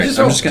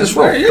just roll. Just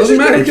roll. Right, Doesn't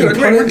matter.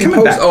 we're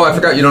coming back. Oh, I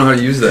forgot you don't know how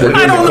to use that.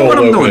 I don't know what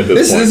I'm doing.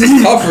 This is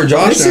tough for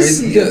Josh now.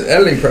 He's got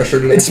editing pressure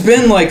today. It's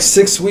been like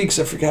 6 weeks.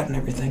 I've forgotten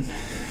everything.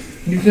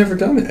 You've never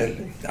done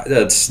editing.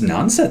 That's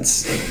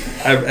nonsense.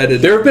 I've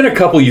edited. There have been a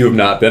couple you have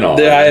not been on.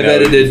 I've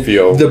edited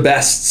Feel the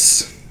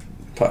Bests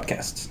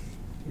podcasts.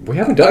 we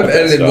haven't done. I've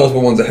edited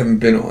multiple ones I haven't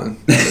been on. All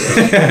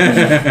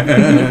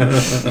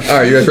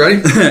right, you guys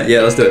ready?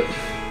 Yeah, let's do it.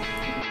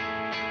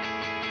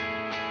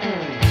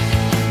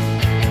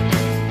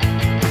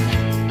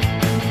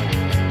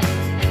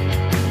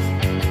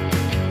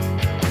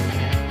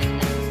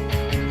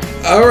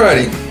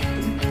 Alrighty.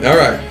 All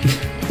right.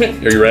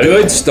 Are you ready?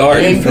 Good start.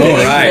 All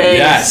right.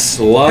 Yes.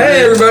 Love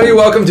Hey, it. everybody.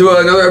 Welcome to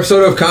another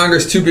episode of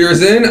Congress 2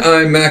 Beers In.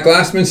 I'm Matt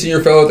Glassman,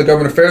 Senior Fellow at the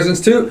Government Affairs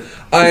Institute.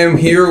 I am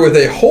here with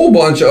a whole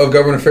bunch of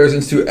Government Affairs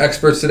Institute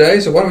experts today.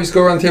 So why don't we just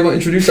go around the table and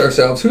introduce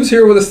ourselves? Who's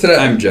here with us today?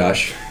 I'm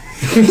Josh.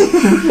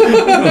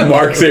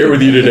 Mark's here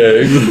with you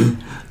today.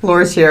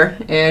 Laura's here,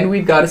 and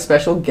we've got a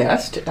special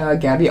guest,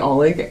 Gabby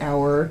Oleg,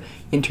 our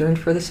intern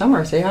for the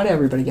summer. Say hi to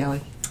everybody,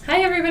 Gally.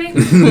 Hi, everybody.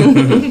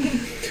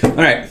 All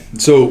right.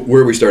 So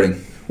where are we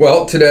starting?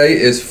 Well, today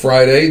is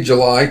Friday,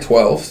 July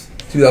 12th,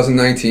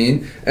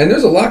 2019, and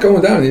there's a lot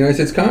going down in the United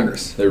States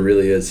Congress. There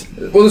really is.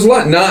 Well, there's a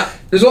lot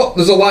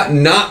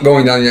not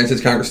going down in the United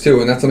States Congress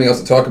too, and that's something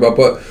else to talk about.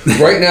 But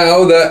right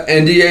now, the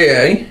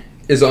NDAA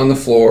is on the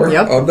floor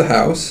of the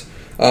House.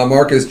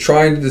 Mark is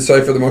trying to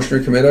decipher the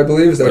motion to recommit, I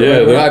believe. Is that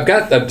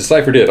right? I've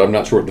deciphered it. I'm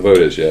not sure what the vote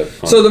is yet.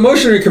 So the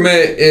motion to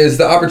recommit is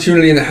the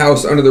opportunity in the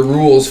House under the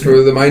rules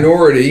for the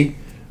minority,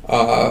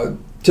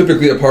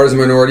 typically a partisan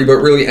minority, but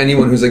really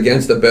anyone who's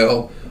against a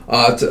bill,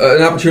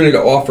 an opportunity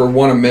to offer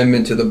one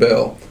amendment to the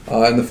bill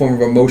in the form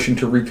of a motion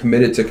to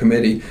recommit it to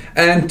committee.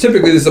 And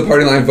typically this is a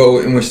party line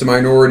vote in which the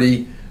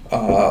minority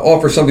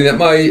offers something that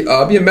might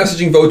be a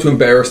messaging vote to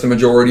embarrass the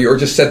majority or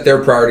just set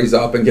their priorities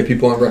up and get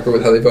people on record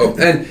with how they vote.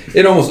 And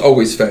it almost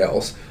always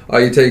fails.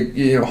 You take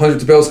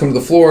hundreds of bills come to the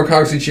floor in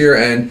Congress each year,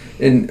 and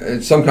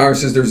in some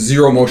Congresses there's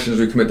zero motions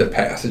to recommit that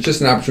pass. It's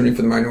just an opportunity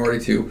for the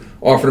minority to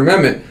offer an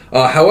amendment.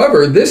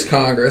 However, this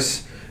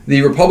Congress,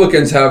 the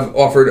Republicans have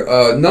offered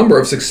a number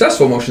of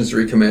successful motions to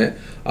recommit,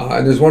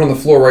 and there's one on the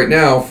floor right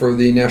now for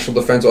the National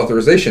Defense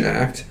Authorization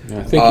Act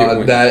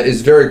that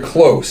is very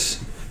close.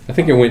 I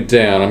think it went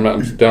down. I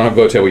don't have a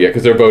vote table yet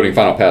because they're voting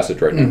final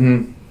passage right now.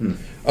 Mm-hmm.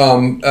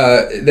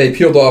 They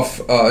peeled off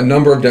a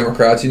number of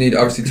Democrats. You need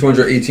obviously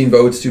 218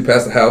 votes to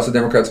pass the House. The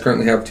Democrats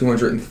currently have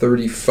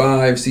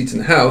 235 seats in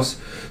the House,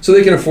 so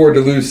they can afford to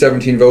lose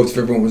 17 votes if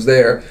everyone was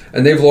there.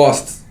 And they've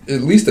lost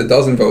at least a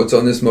dozen votes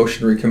on this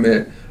motion to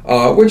recommit,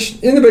 which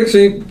in the big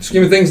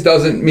scheme of things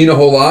doesn't mean a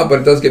whole lot, but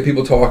it does get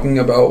people talking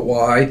about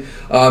why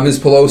Ms.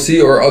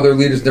 Pelosi or other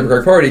leaders of the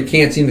Democratic Party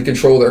can't seem to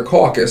control their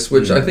caucus,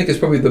 which I think is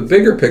probably the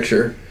bigger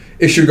picture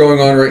issue going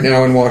on right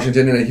now in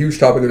Washington, and a huge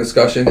topic of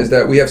discussion is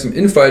that we have some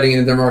infighting in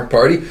the Democratic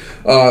Party.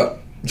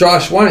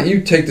 Josh, why don't you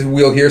take the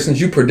wheel here,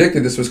 since you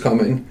predicted this was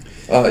coming.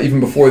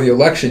 Even before the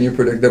election, you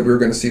predicted that we were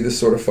going to see this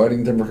sort of fighting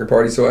in the Democratic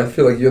Party, so I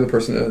feel like you're the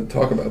person to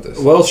talk about this.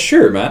 Well,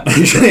 sure, Matt.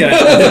 Actually, I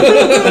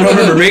don't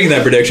remember making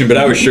that prediction, but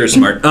I was sure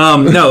smart.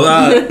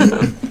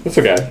 That's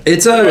okay.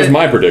 That was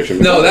my prediction.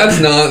 No, that's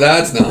not.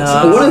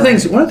 One of the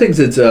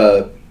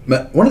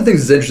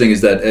things that's interesting is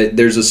that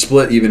there's a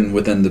split even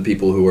within the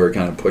people who are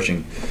kind of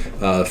pushing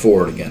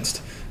forward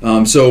against.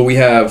 So we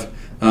have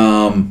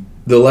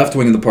the left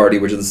wing of the party,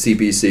 which is the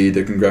CPC,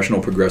 the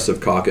Congressional Progressive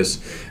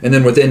Caucus, and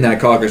then within that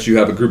caucus you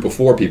have a group of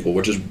 4 people,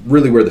 which is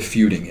really where the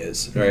feuding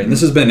is. Right? And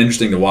this has been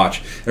interesting to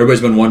watch.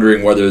 Everybody's been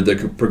wondering whether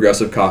the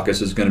Progressive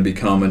Caucus is going to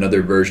become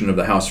another version of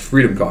the House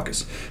Freedom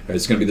Caucus. Right?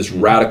 It's going to be this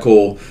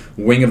radical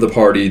wing of the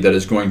party that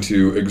is going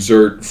to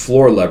exert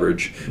floor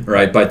leverage,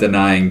 right, by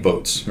denying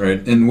votes. Right?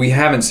 And we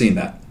haven't seen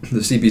that. The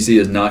CPC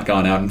has not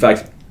gone out. In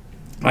fact,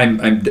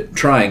 I'm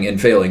trying and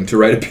failing to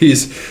write a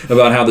piece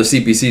about how the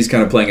CPC is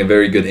kind of playing a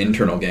very good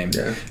internal game.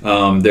 Yeah.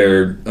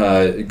 They're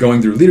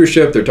going through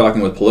leadership. They're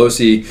talking with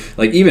Pelosi.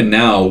 Like even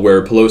now,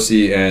 where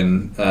Pelosi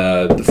and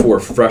the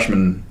 4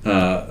 freshmen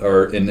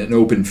are in an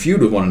open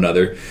feud with one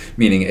another,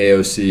 meaning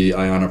AOC,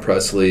 Ayanna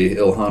Pressley,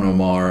 Ilhan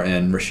Omar,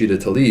 and Rashida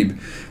Tlaib.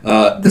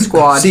 The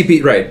squad.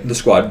 The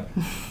squad.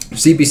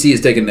 CPC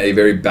has taken a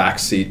very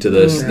backseat to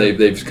this.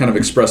 They've kind of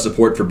expressed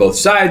support for both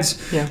sides.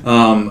 Yeah.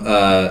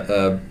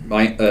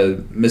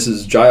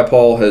 Mrs.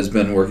 Jayapal has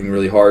been working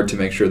really hard to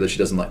make sure that she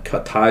doesn't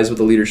cut ties with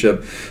the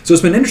leadership. So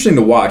it's been interesting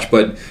to watch,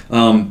 but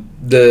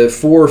the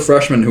 4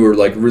 freshmen who are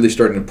really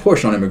starting to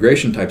push on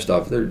immigration type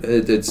stuff,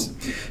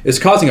 it's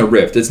causing a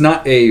rift. It's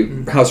not a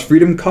House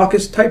Freedom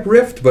Caucus type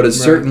rift, but it's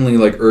certainly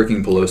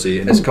irking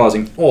Pelosi, and it's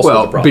causing all sorts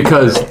of problems.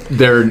 Because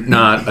they're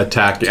not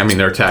attacking. I mean,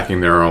 they're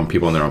attacking their own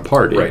people in their own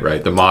party,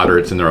 right? The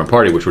moderates in their own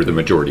party, which were the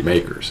majority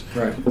makers.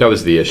 Right. That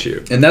was the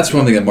issue. And that's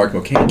one thing that Mark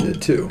McCain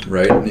did too,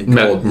 right? He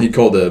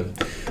called the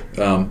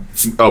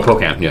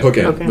Pocan, yeah.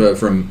 Pocan.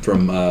 From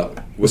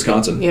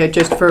Wisconsin. Yeah,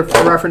 just for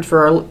reference for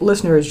our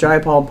listeners,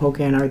 Jayapal and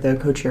Pocan are the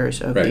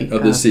co-chairs of the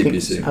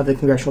CPC. Of the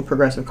Congressional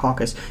Progressive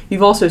Caucus.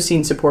 You've also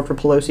seen support for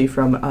Pelosi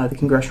from the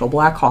Congressional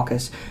Black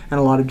Caucus and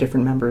a lot of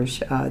different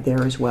members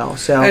there as well.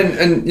 So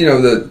and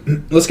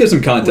let's give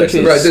some context.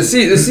 Right, the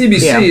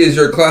CBC is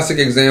your classic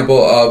example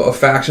of a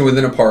faction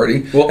within a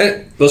party. Well,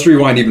 let's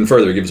rewind even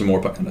further. Give some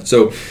more.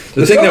 So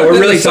the thing that we're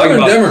really talking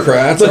about,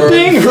 Democrats, the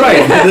thing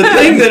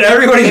that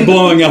everybody's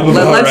blowing up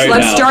about right now.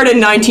 Let's start in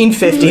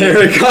 1950.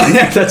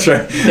 That's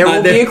right. There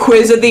will be a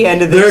quiz at the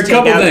end of this. There are a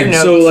couple things.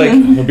 So, like,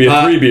 it'll be a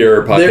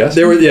 3-beer podcast.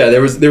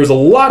 There was a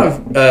lot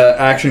of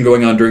action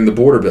going on during the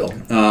border bill,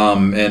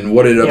 and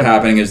what ended up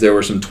happening is there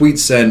were some tweets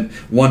sent,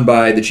 one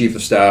by the chief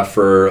of staff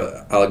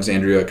for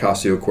Alexandria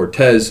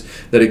Ocasio-Cortez,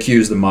 that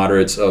accused the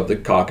moderates of the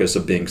caucus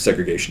of being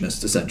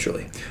segregationists,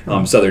 essentially,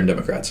 Southern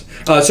Democrats.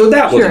 So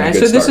that wasn't a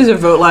good this start. is a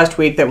vote last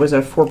week that was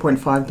a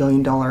 $4.5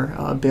 billion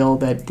bill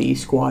that the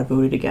squad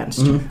voted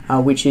against,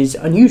 which is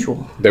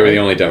unusual. They were the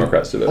only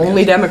Democrats to vote.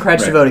 Only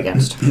Democrats to vote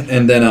against.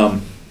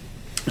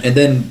 And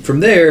then from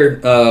there,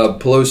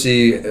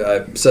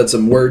 Pelosi said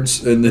some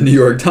words in the New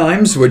York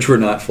Times, which were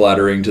not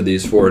flattering to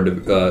these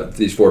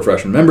four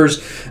freshman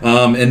members.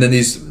 And then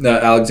these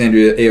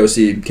Alexandria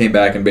AOC came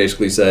back and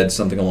basically said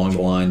something along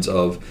the lines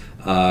of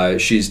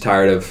she's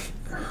tired of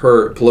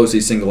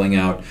Pelosi singling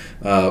out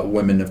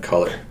women of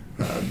color.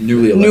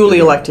 Newly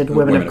elected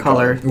women of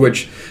color,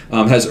 which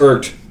has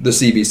irked the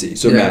CBC.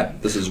 So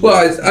Matt, this is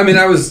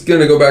I was going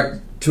to go back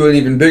to an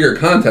even bigger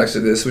context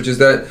of this, which is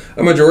that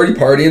a majority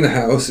party in the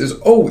House is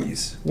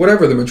always,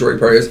 whatever the majority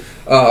party is,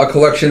 a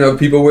collection of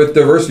people with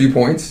diverse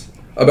viewpoints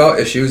about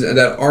issues and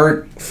that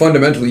aren't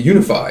fundamentally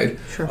unified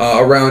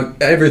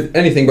around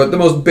anything but the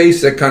most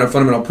basic kind of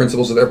fundamental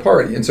principles of their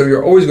party. And so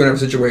you're always going to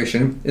have a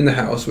situation in the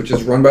House, which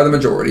is run by the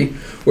majority,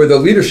 where the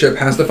leadership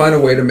has to find a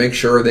way to make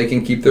sure they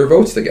can keep their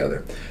votes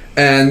together.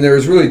 And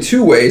there's really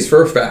two ways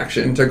for a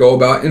faction to go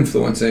about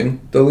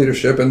influencing the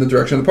leadership and the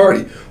direction of the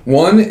party.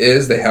 One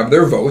is they have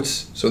their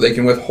votes, so they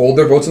can withhold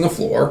their votes on the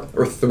floor,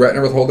 or threaten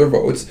or withhold their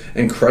votes,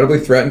 incredibly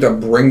threaten to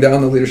bring down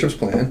the leadership's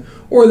plan,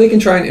 or they can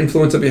try and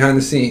influence it behind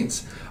the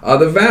scenes.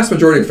 The vast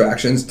majority of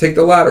factions take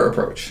the latter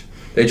approach.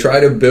 They try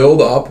to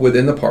build up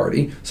within the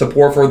party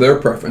support for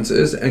their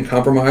preferences and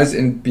compromise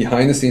in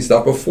behind-the-scenes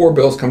stuff before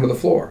bills come to the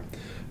floor.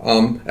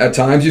 At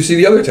times you see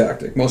the other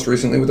tactic, most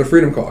recently with the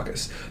Freedom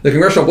Caucus. The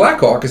Congressional Black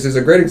Caucus is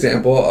a great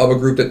example of a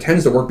group that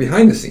tends to work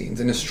behind the scenes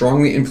and is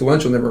strongly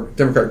influential in the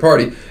Democratic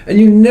Party, and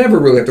you never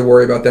really have to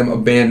worry about them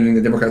abandoning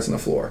the Democrats on the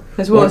floor.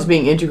 As well as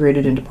being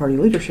integrated into party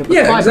leadership.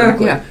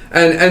 Exactly. Yeah.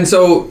 And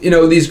so,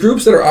 these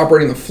groups that are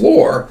operating the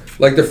floor,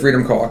 like the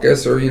Freedom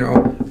Caucus, or,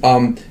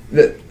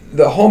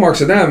 the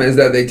hallmarks of them is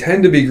that they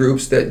tend to be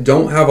groups that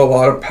don't have a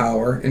lot of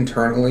power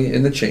internally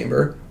in the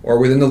chamber or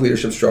within the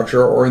leadership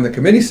structure or in the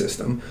committee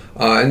system.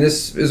 And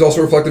this is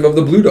also reflective of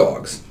the Blue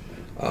Dogs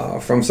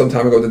from some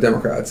time ago with the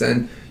Democrats.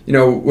 And,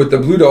 with the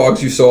Blue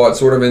Dogs, you saw it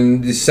sort of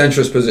in the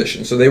centrist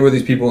position. So they were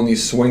these people in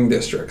these swing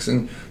districts.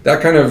 And that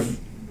kind of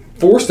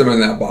forced them in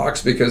that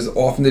box because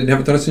often they didn't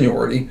have a ton of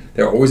seniority.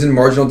 They were always in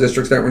marginal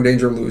districts that were in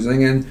danger of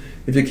losing. And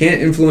if you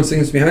can't influence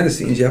things behind the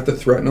scenes, you have to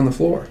threaten on the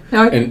floor.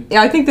 Now,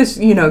 I think this,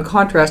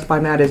 contrast by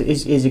Matt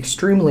is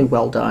extremely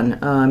well done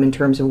in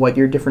terms of what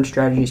your different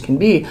strategies can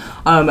be.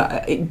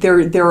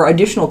 There are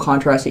additional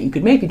contrasts that you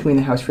could make between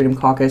the House Freedom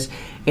Caucus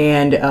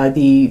and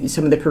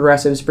some of the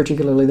progressives,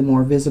 particularly the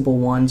more visible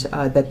ones,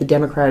 that the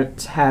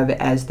Democrats have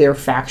as their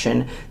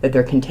faction that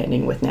they're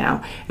contending with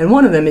now. And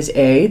one of them is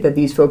that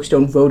these folks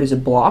don't vote as a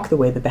bloc the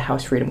way that the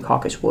House Freedom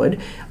Caucus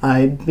would,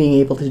 being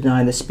able to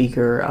deny the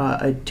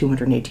Speaker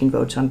 218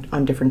 votes on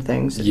different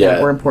things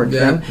that were important to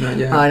them.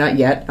 Not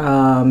yet.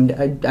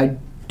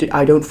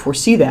 I don't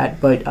foresee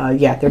that, but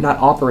they're not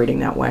operating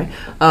that way.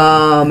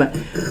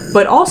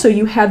 But also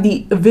you have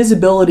the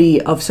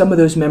visibility of some of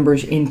those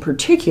members in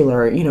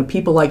particular,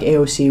 people like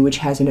AOC, which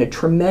has a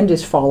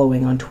tremendous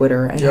following on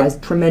Twitter and has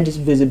tremendous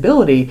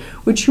visibility,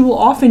 which you will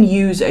often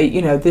use,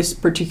 this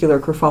particular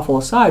kerfuffle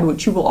aside,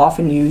 which you will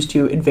often use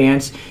to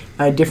advance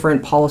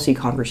different policy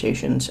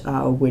conversations,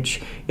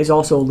 which is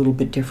also a little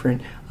bit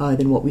different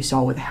than what we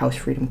saw with the House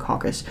Freedom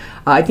Caucus.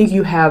 I think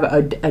you have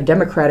a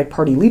Democratic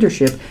Party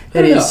leadership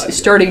that is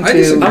starting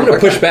to... I'm going to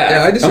push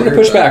back. I'm going to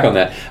push back on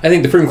that. I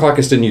think the Freedom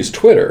Caucus didn't use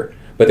Twitter,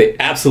 but they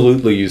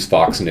absolutely used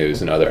Fox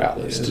News and other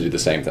outlets to do the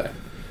same thing.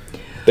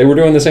 They were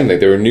doing the same thing.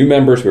 There were new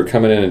members who were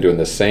coming in and doing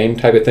the same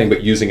type of thing,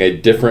 but using a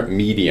different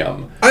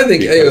medium. I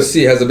think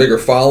AOC has a bigger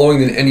following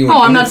than anyone.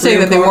 I'm not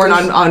saying that they weren't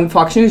on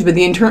Fox News, but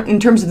in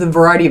terms of the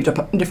variety of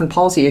different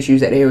policy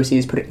issues that AOC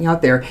is putting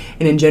out there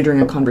and engendering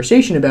a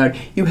conversation about,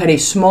 you had a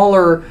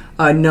smaller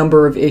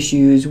number of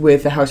issues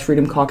with the House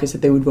Freedom Caucus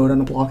that they would vote on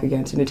a block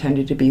against, and it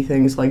tended to be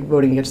things like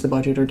voting against the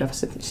budget or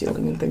deficit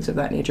ceiling and things of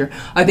that nature.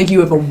 I think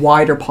you have a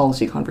wider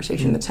policy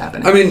conversation that's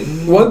happening. I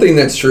mean, one thing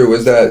that's true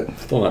is that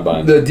Still not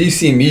buying the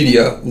DC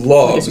media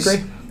loves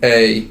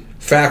a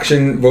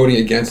faction voting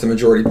against the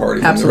majority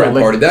party. Absolutely. The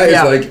party. That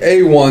is like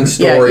A1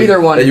 story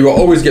either one. that you will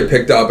always get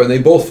picked up, and they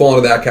both fall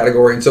into that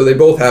category, and so they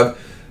both have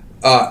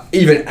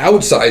even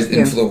outsized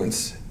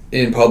influence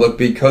in public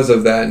because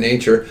of that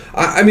nature.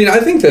 I mean, I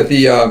think that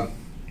the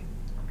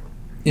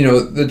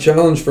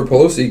challenge for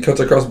Pelosi cuts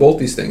across both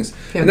these things.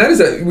 Yeah. And that is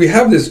that we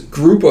have this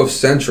group of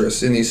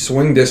centrists in these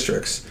swing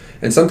districts.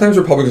 And sometimes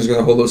Republicans are going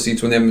to hold those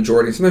seats when they have a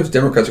majority. Sometimes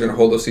Democrats are going to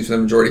hold those seats when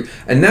they have a majority.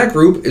 And that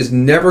group is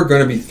never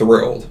going to be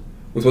thrilled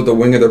with what the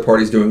wing of their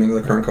party is doing under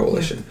the current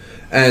coalition.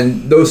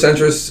 And those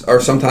centrists are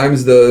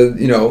sometimes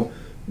the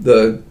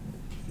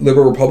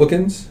liberal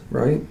Republicans,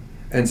 right?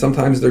 And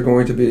sometimes they're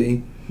going to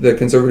be the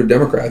conservative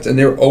Democrats. And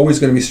they're always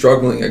going to be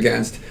struggling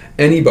against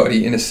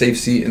anybody in a safe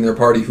seat in their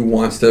party who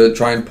wants to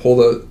try and pull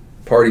the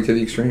party to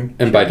the extreme.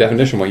 And by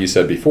definition, what you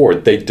said before,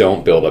 they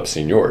don't build up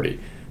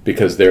seniority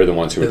because they're the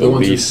ones who are the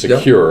least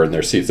secure in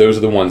their seats. Those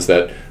are the ones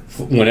that,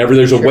 whenever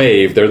there's a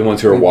wave, they're the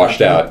ones who are washed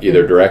out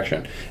either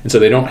direction. And so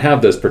they don't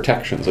have those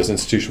protections, those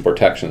institutional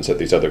protections that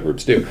these other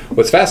groups do.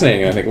 What's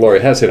fascinating, and I think Lori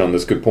has hit on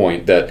this good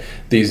point, that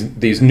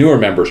these newer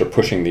members are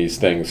pushing these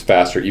things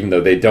faster, even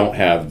though they don't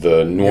have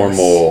the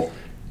normal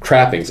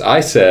trappings. I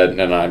said,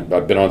 and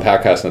I've been on the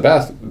podcast in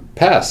the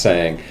past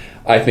saying,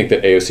 I think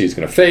that AOC is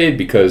going to fade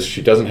because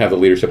she doesn't have the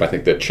leadership. I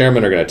think the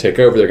chairmen are going to take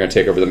over. They're going to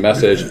take over the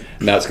message,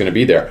 and that's going to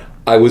be there.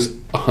 I was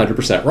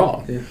 100%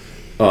 wrong. Yeah.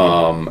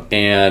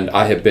 And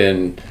I have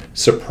been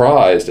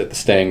surprised at the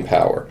staying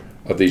power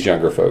of these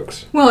younger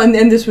folks. Well,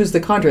 and this was the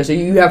contrast.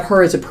 You have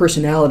her as a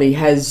personality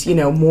has,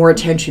 more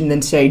attention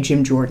than, say,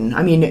 Jim Jordan.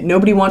 I mean,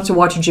 nobody wants to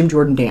watch a Jim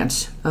Jordan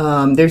dance.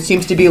 There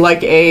seems to be like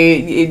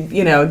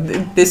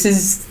this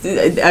is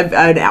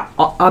an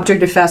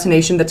object of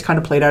fascination that's kind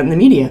of played out in the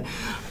media.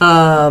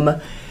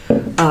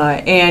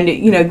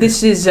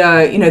 This is,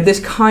 this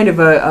kind of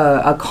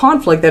a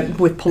conflict that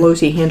with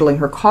Pelosi handling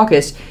her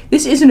caucus,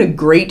 this isn't a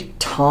great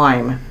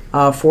time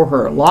for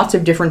her. Lots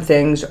of different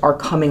things are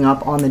coming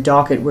up on the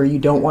docket where you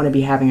don't want to be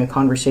having a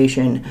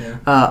conversation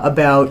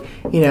about,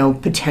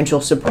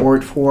 potential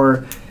support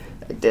for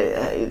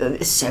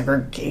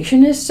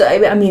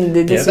segregationists. I mean,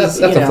 this that's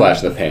a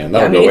flash in the pan.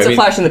 It's a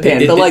flash in the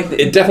pan.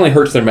 It definitely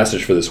hurts their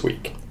message for this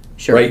week.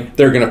 Sure. Right?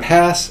 They're going to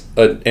pass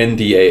an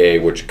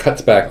NDAA, which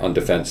cuts back on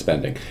defense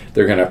spending.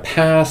 They're going to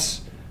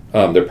pass,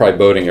 they're probably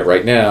voting it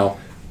right now,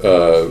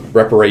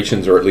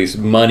 reparations or at least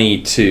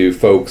money to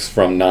folks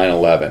from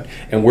 9/11.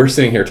 And we're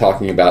sitting here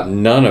talking about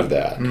none of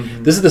that.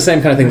 Mm-hmm. This is the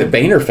same kind of thing that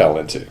Boehner fell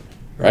into,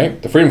 right?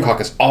 The Freedom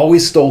Caucus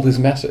always stole his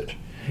message.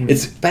 Mm-hmm.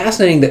 It's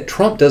fascinating that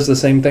Trump does the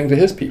same thing to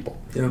his people.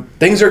 Yeah.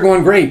 Things are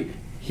going great.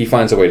 He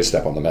finds a way to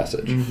step on the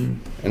message, and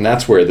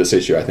that's where this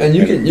issue, I think, and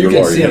you can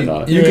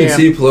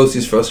see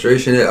Pelosi's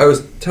frustration. I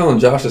was telling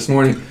Josh this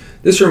morning,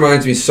 this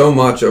reminds me so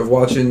much of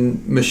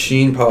watching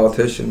machine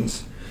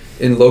politicians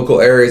in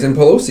local areas, and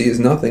Pelosi is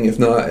nothing if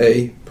not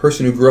a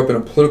person who grew up in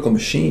a political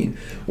machine,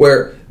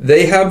 where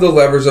they have the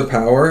levers of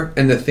power,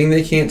 and the thing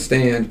they can't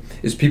stand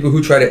is people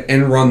who try to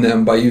end run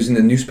them by using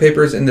the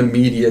newspapers and the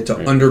media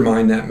to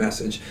undermine that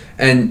message.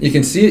 And you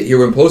can see it here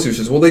when Pelosi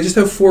says, well, they just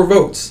have 4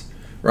 votes.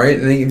 Right,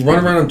 and they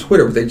run around on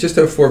Twitter, but they just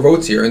have 4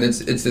 votes here, and it's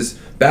this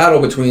battle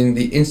between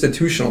the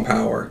institutional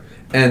power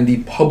and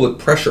the public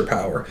pressure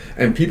power,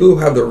 and people who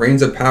have the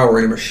reins of power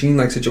in a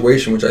machine-like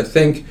situation, which I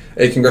think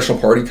a congressional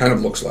party kind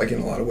of looks like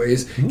in a lot of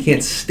ways,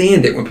 can't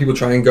stand it when people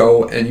try and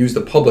go and use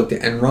the public to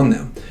end run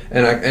them,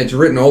 and it's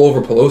written all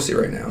over Pelosi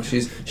right now.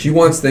 She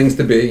wants things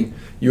to be,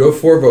 you have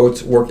 4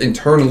 votes, work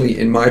internally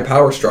in my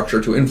power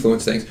structure to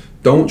influence things.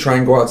 Don't try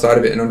and go outside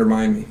of it and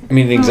undermine me. I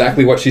mean,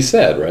 exactly what she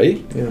said,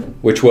 right? Yeah.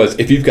 Which was,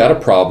 if you've got a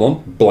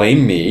problem,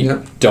 blame me.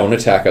 Yeah. Don't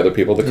attack other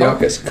people at the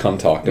caucus. Come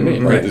talk to me.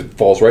 Right? It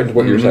falls right into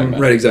what you were saying, Matt.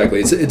 Right,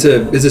 exactly. It's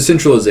a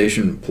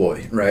centralization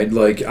ploy, right?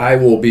 Like, I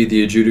will be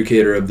the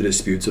adjudicator of the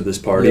disputes of this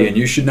party, and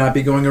you should not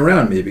be going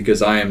around me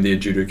because I am the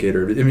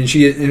adjudicator. I mean,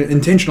 she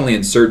intentionally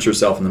inserts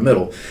herself in the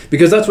middle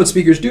because that's what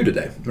speakers do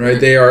today,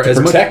 right? They are as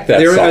much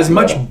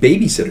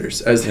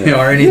babysitters as they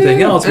are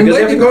anything else because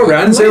they have to go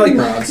around and say like,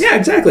 yeah,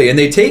 exactly, and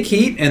they take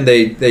heat, and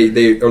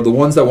they are the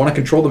ones that want to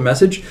control the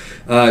message.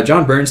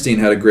 John Bernstein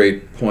had a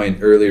great point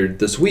earlier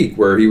this week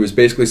where he was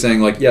basically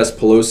saying, like, yes,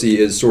 Pelosi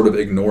is sort of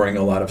ignoring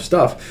a lot of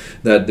stuff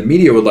that the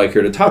media would like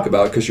her to talk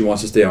about because she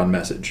wants to stay on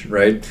message,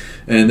 right?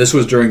 And this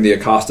was during the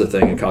Acosta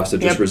thing. Acosta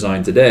just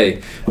resigned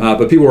today.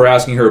 But people were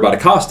asking her about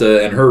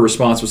Acosta, and her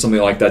response was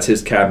something like, that's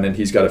his cabinet,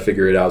 he's got to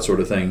figure it out, sort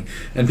of thing.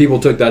 And people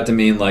took that to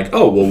mean like,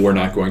 oh, well, we're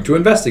not going to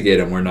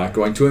investigate him, we're not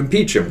going to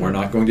impeach him, we're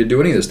not going to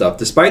do any of this stuff,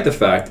 despite the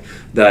fact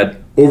that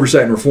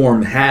Oversight and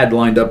Reform had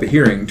lined up a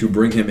hearing to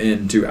bring him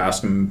in to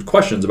ask him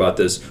questions about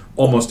this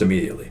almost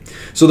immediately.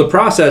 So the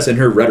process and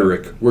her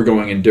rhetoric were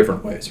going in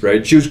different ways,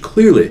 right? She was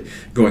clearly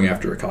going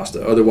after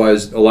Acosta.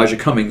 Otherwise, Elijah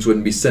Cummings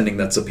wouldn't be sending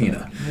that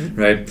subpoena,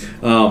 right?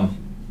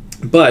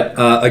 But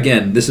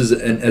again, this is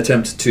an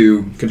attempt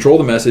to control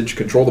the message,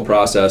 control the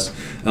process.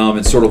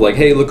 It's sort of like,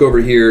 hey, look over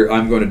here.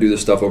 I'm going to do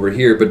this stuff over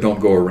here, but don't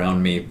go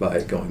around me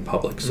by going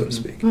public, so to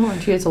speak. Well,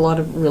 and she has a lot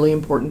of really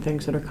important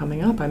things that are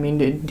coming up. I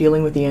mean,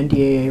 dealing with the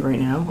NDAA right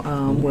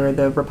now, where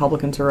the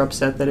Republicans are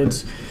upset that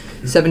it's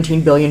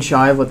 $17 billion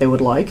shy of what they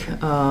would like.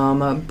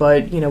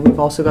 But, we've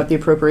also got the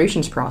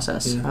appropriations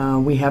process.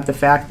 We have the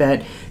fact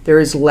that there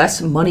is less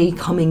money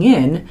coming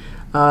in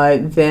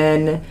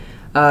than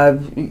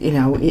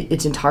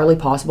it's entirely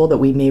possible that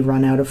we may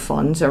run out of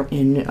funds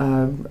in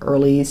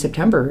early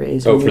September.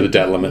 For the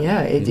debt limit?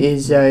 Yeah, it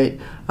is.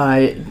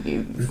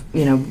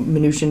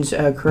 Mnuchin's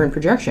current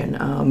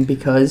projection,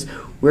 because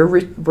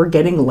we're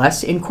getting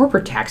less in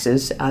corporate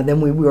taxes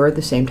than we were at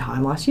the same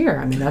time last year.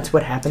 I mean, that's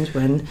what happens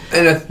when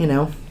And I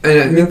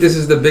think this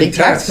is the big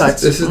test.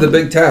 This is the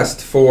big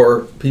test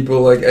for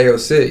people like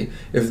AOC.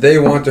 If they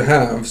want to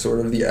have sort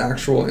of the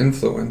actual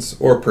influence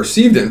or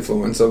perceived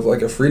influence of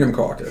like a Freedom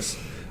Caucus,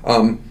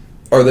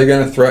 are they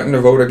going to threaten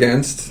to vote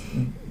against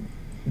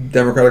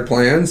Democratic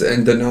plans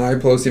and deny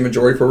Pelosi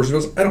majority appropriation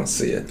bills? I don't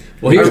see it.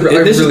 Well,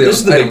 this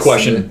is the big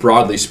question,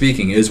 broadly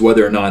speaking, is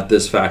whether or not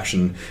this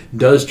faction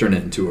does turn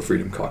into a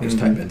Freedom Caucus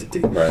type entity,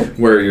 right?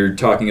 Where you're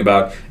talking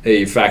about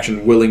a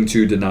faction willing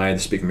to deny the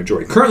Speaker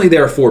majority. Currently,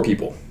 there are 4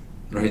 people.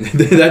 Right,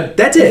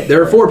 that's it.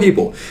 There are 4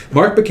 people: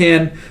 Mark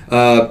McCann,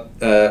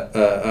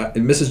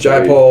 and Mrs.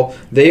 Jayapal.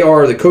 They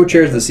are the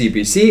co-chairs of the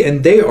CPC,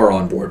 and they are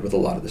on board with a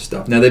lot of this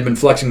stuff. Now, they've been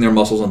flexing their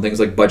muscles on things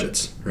like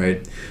budgets,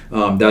 right?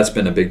 That's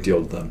been a big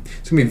deal to them.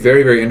 It's going to be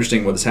very, very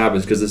interesting when this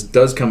happens, because this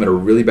does come at a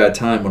really bad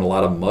time when a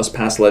lot of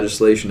must-pass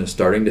legislation is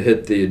starting to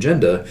hit the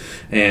agenda,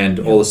 and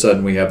all of a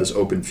sudden we have this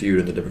open feud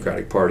in the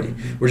Democratic Party,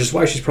 which is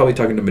why she's probably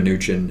talking to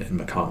Mnuchin and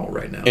McConnell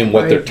right now. And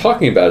what they're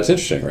talking about is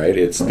interesting, right?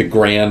 It's the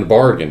grand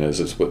bargain,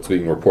 is what's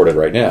being reported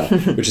right now,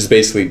 which is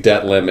basically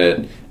debt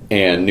limit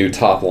and new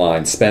top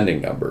line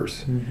spending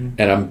numbers.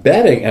 And I'm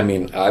betting,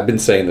 I've been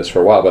saying this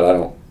for a while, but I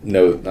don't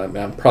know,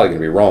 I'm probably going to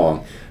be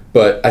wrong,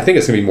 but I think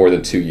it's going to be more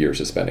than 2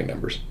 years of spending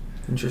numbers.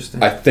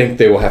 Interesting. I think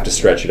they will have to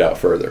stretch it out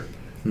further.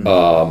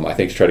 I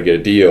think to try to get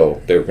a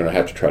deal, they're going to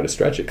have to try to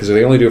stretch it, because if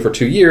they only do it for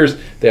 2 years,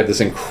 they have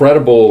this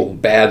incredible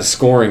bad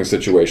scoring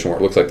situation where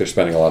it looks like they're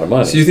spending a lot of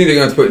money. So you think they're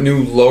going to put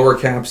new lower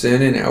caps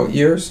in out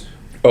years?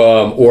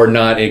 Or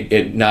not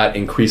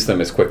increase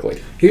them as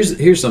quickly.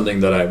 Here's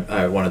something that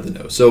I wanted to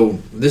know. So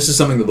this is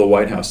something that the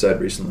White House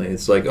said recently.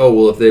 It's like, oh,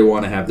 well, if they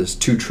want to have this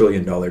 $2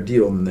 trillion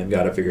deal, then they've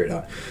got to figure it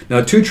out. Now,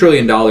 $2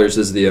 trillion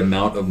is the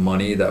amount of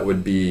money that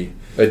would be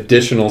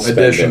additional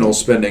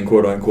spending,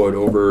 quote unquote,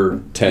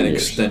 over 10 an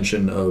years.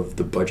 Extension of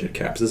the budget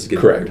caps. This is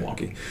getting Correct. very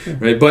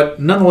wonky, right? But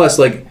nonetheless,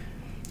 like,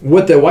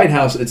 what the White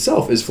House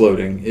itself is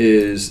floating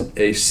is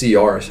a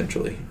CR,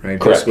 essentially, right?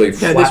 Correct. Basically,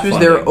 flat this was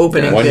their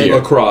opening bid.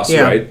 across,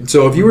 Yeah. right?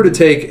 So if you were to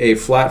take a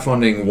flat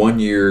funding 1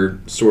 year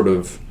sort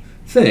of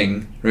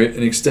thing, right,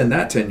 and extend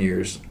that 10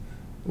 years,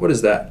 what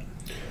is that?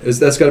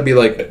 That's got to be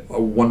like a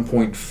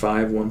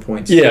 1.5,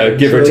 1.6. Yeah,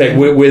 give or take.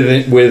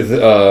 With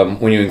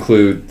when you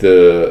include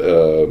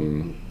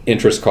the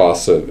interest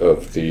costs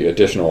of the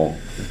additional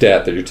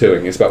debt that you're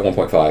doing, it's about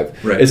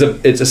 1.5. Right.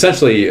 It's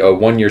essentially a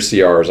 1 year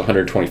CR is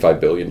 $125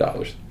 billion.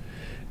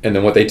 And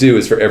then what they do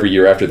is for every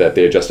year after that,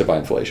 they adjust it by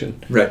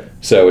inflation. Right.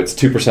 So it's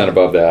 2%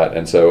 above that.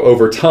 And so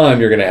over time,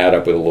 you're going to add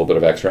up with a little bit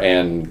of extra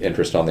and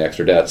interest on the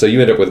extra debt. So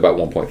you end up with about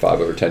 1.5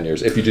 over 10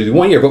 years if you do the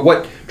 1 year. But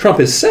what Trump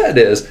has said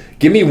is,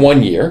 give me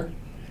 1 year,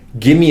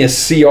 give me a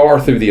CR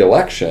through the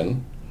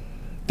election,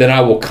 then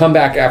I will come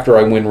back after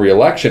I win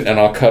re-election and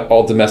I'll cut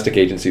all domestic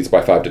agencies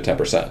by 5 to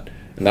 10%.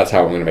 And that's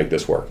how I'm going to make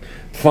this work.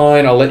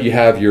 Fine, I'll let you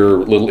have your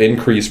little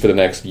increase for the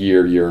next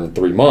year and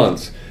 3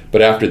 months.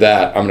 But after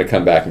that, I'm going to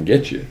come back and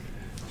get you.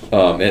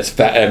 And that's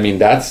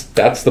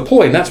the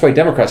point. And that's why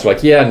Democrats are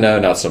like, yeah, no,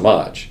 not so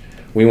much.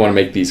 We want to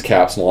make these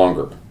caps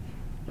longer.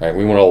 Right?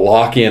 We want to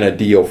lock in a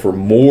deal for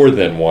more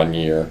than 1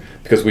 year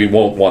because we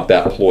won't want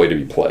that ploy to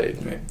be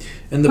played. Right.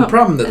 And the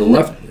problem that the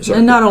left...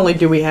 And not only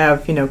do we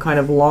have, kind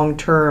of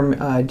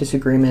long-term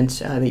disagreements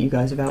that you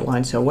guys have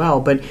outlined so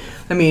well, but,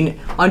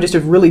 on just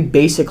a really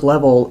basic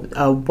level,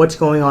 what's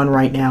going on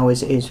right now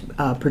is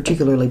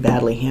particularly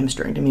badly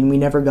hamstringed. we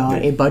never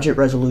got a budget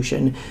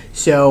resolution,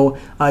 so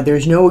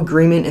there's no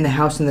agreement in the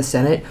House and the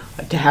Senate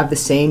to have the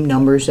same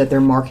numbers that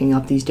they're marking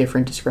up these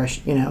different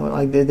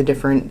like the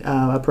different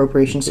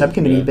appropriation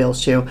subcommittee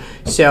bills to.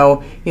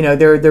 So,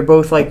 they're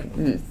both,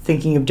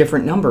 thinking of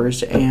different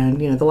numbers, and,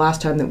 the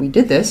last time that we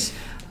did this,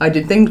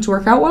 did things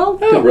work out well?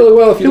 Oh, really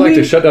well. If you'd like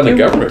to shut down the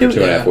government for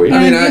 2.5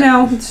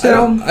 weeks.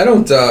 I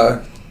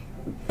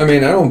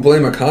don't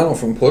blame McConnell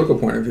from a political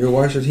point of view.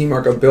 Why should he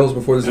mark up bills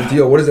before there's a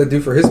deal? What does that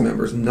do for his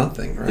members?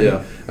 Nothing, right?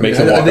 Yeah. Makes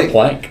him walk the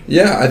plank.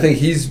 Yeah, I think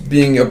he's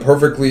being a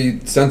perfectly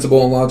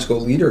sensible and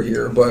logical leader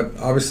here, but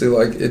obviously,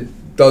 it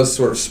does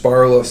sort of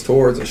spiral us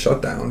towards a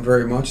shutdown,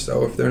 very much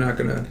so, if they're not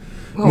going to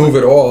move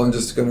at all and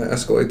just going to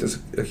escalate this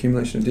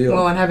accumulation of deal.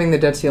 Well, and having the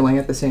debt ceiling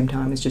at the same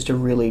time is just a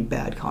really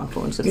bad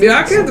confluence. I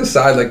can't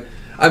decide,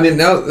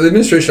 now the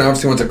administration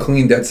obviously wants a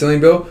clean debt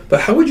ceiling bill,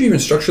 but how would you even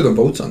structure the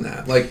votes on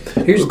that?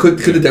 Could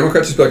the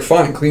Democrats just be like,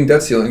 fine, clean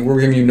debt ceiling, we're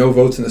giving you no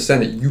votes in the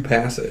Senate, you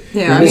pass it.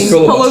 Yeah, we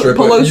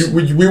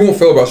won't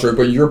filibuster it,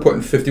 but you're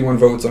putting 51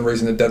 votes on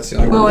raising the debt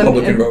ceiling,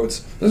 Republican votes.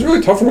 That's really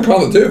tough for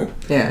McConnell to do.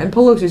 Yeah, and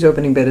Pelosi's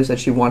opening bid is that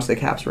she wants the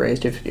caps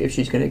raised if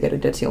she's going to get a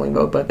debt ceiling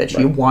vote, but that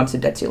she wants a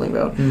debt ceiling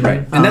vote.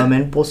 Right.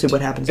 And we'll see what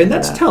happens. And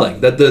that's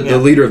telling, that the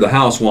leader of the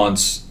House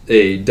wants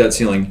a debt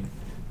ceiling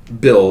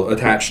bill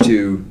attached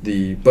to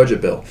the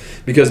budget bill,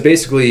 because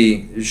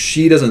basically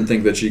she doesn't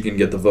think that she can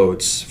get the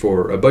votes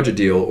for a budget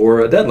deal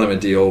or a debt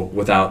limit deal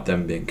without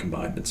them being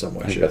combined in some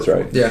way. That's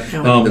right.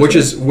 Yeah. Which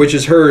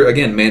is her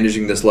again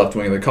managing this left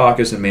wing of the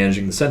caucus and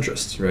managing the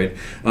centrists, right?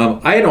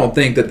 I don't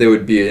think that there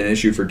would be an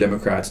issue for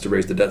Democrats to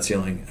raise the debt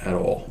ceiling at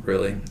all,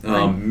 really.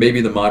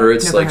 Maybe the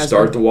moderates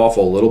start to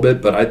waffle a little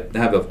bit, but I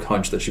have a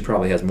hunch that she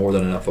probably has more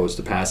than enough votes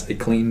to pass a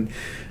clean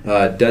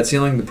debt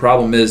ceiling. The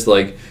problem is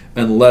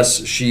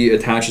unless she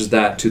attaches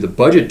that to the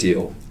budget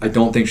deal, I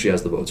don't think she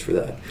has the votes for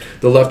that.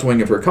 The left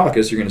wing of her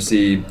caucus, you're going to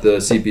see the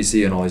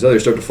CPC and all these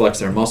others start to flex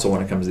their muscle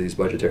when it comes to these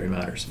budgetary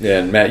matters. Yeah,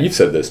 and Matt, you've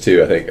said this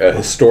too. I think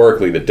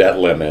historically the debt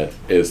limit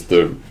is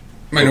the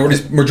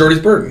majority's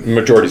burden.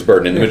 Majority's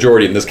burden, and the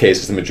majority in this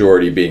case is the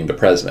majority being the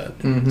president.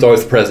 Mm-hmm. It's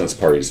always the president's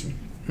party's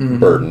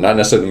burden, not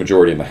necessarily the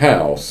majority in the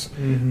House,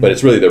 but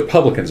it's really the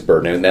Republicans'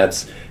 burden, and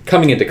that's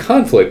coming into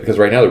conflict because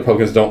right now the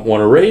Republicans don't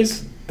want to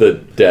raise the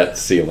debt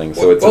ceiling.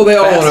 So they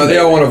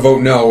all want to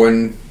vote no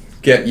and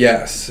get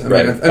yes. I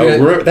mean,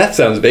 that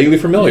sounds vaguely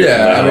familiar.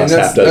 Yeah,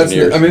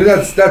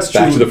 that's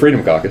true. Back to the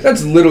Freedom Caucus.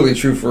 That's literally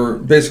true for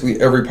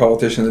basically every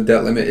politician. The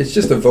debt limit. It's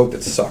just a vote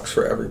that sucks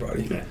for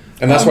everybody. Yeah.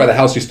 And that's why the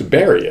House used to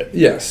bury it.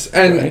 Yes,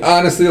 and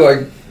honestly,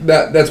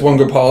 that's one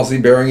good policy,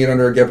 burying it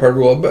under a Gephardt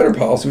rule. A better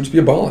policy would just be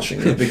abolishing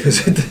it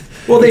because it's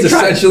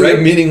essentially a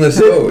meaningless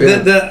vote.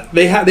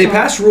 They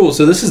passed rules.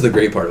 So this is the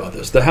great part about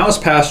this. The House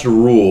passed a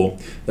rule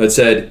that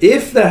said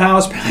if the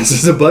House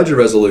passes a budget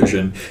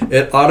resolution,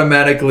 it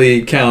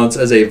automatically counts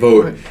as a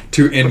vote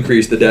to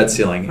increase the debt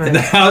ceiling. And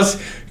the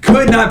House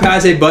could not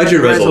pass a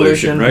budget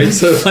resolution, right?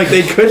 So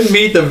they couldn't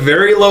meet the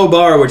very low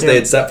bar which they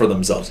had set for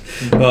themselves,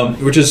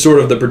 which is sort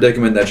of the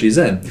predicament that she's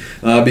in,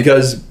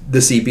 because the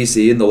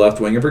CPC and the left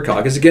wing of her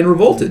caucus again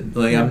revolted.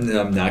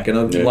 I'm not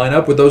going to line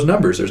up with those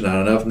numbers. There's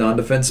not enough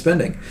non-defense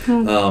spending,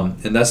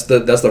 and that's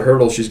the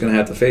hurdle she's going to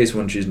have to face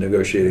when she's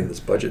negotiating this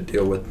budget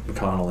deal with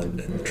McConnell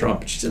and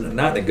Trump. She's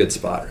not in a good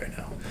spot right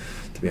now.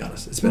 To be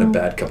honest, it's been a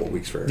bad couple of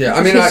weeks for her. Yeah,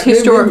 I mean,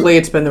 historically,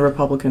 it's been the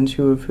Republicans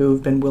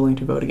who've been willing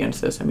to vote against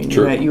this. I mean,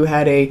 you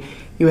had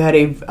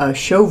a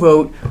show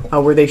vote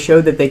where they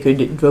showed that they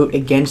could vote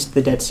against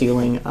the debt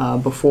ceiling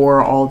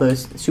before all the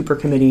super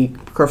committee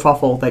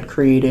kerfuffle that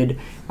created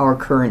our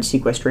current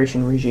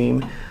sequestration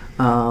regime.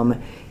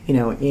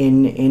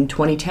 In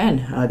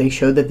 2010, they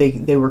showed that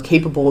they were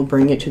capable of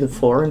bringing it to the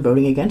floor and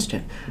voting against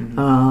it.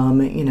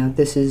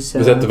 This is...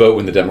 Was that the vote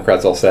when the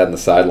Democrats all sat in the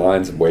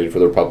sidelines and waited for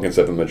the Republicans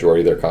to have the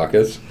majority of their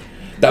caucus?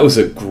 That was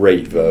a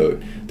great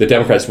vote. The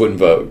Democrats wouldn't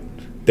vote.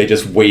 They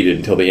just waited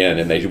until the end,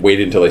 and they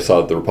waited until they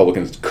saw that the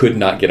Republicans could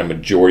not get a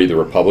majority of the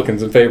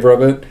Republicans in favor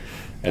of it.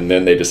 And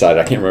then they decided,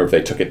 I can't remember if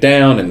they took it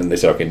down, and then they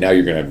said, okay, now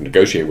you're going to have to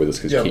negotiate with us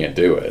because you can't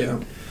do it. Yeah.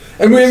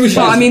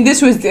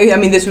 This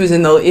was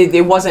in the.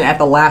 It wasn't at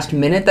the last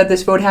minute that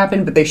this vote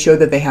happened, but they showed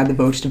that they had the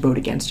votes to vote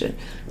against it.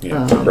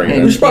 Yeah,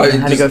 we should probably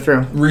had to go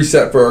through.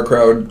 Reset for our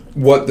crowd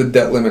what the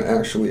debt limit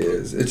actually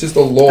is. It's just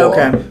a law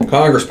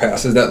Congress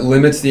passes that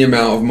limits the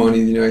amount of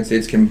money the United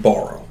States can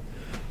borrow,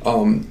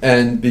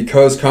 and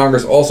because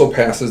Congress also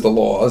passes the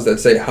laws that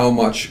say how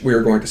much we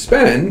are going to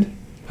spend,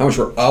 how much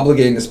we're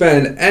obligated to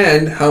spend,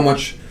 and how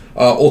much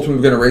ultimately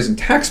we're going to raise in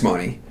tax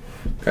money.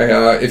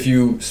 Okay, if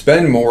you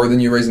spend more than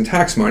you raise in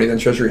tax money, then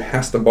Treasury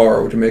has to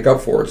borrow to make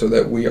up for it so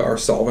that we are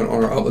solvent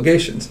on our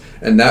obligations.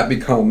 And that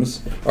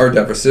becomes our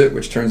deficit,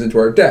 which turns into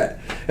our debt.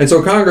 And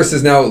so Congress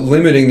is now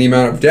limiting the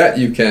amount of debt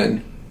you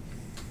can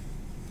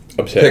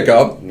pick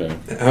up,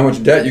 how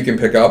much debt you can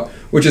pick up,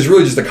 which is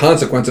really just a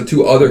consequence of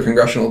two other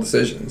congressional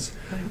decisions.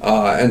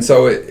 And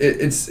so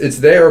it's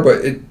there,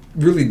 but it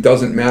really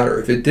doesn't matter.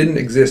 If it didn't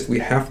exist, we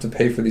have to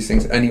pay for these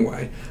things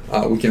anyway.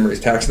 We can raise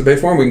taxes to pay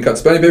for them, we can cut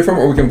spending to pay for them,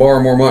 or we can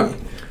borrow more money.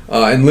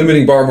 And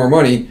limiting borrow more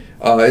money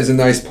is a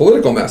nice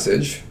political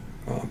message,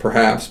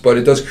 perhaps, but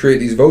it does create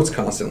these votes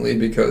constantly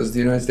because the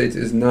United States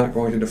is not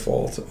going to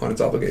default on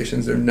its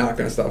obligations. They're not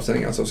going to stop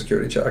sending out Social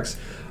Security checks,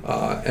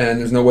 and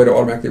there's no way to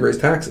automatically raise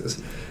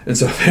taxes. And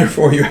so,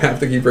 therefore, you have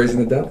to keep raising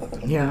the debt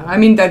limit. Yeah, I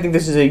mean, I think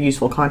this is a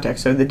useful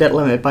context. So the debt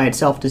limit by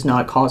itself does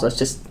not cause us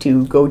just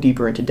to go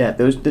deeper into debt.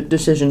 Those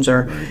decisions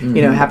are,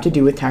 have to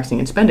do with taxing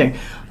and spending.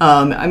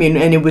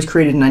 And it was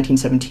created in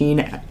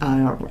 1917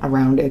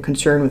 around a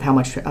concern with how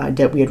much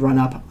debt we had run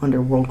up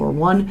under World War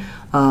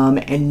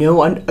I, and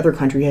no other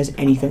country has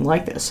anything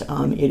like this.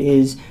 It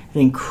is an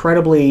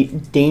incredibly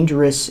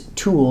dangerous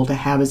tool to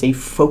have as a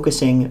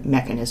focusing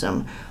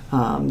mechanism.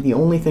 The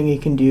only thing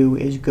it can do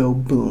is go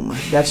boom.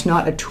 That's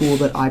not a tool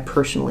that I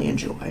personally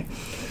enjoy.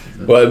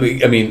 Well,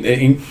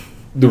 the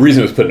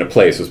reason it was put into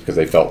place was because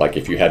they felt like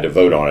if you had to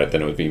vote on it,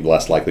 then it would be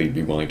less likely to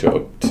be willing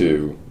to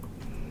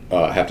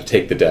have to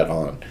take the debt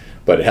on.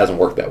 But it hasn't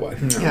worked that way.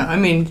 No. Yeah,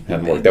 it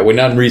hasn't worked that way.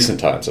 Not in recent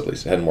times, at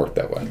least. It hadn't worked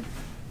that way.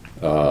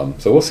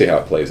 So we'll see how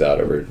it plays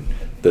out over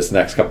this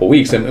next couple of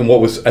weeks. And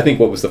what was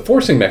the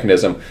forcing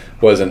mechanism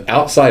was an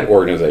outside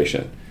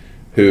organization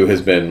who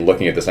has been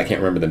looking at this. I can't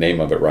remember the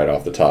name of it right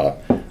off the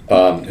top.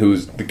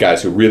 Who's the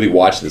guys who really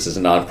watch this as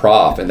a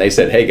non-prof, and they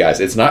said, "Hey guys,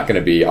 it's not going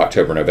to be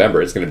October,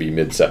 November. It's going to be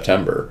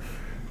mid-September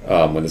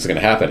when this is going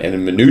to happen. And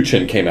then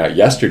Mnuchin came out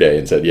yesterday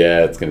and said,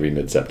 yeah, it's going to be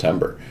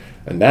mid-September.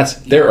 And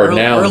there are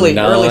now early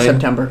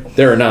September.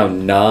 There are now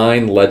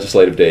 9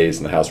 legislative days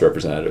in the House of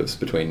Representatives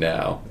between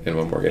now and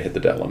when we're going to hit the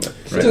debt limit.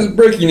 Right. Just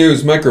breaking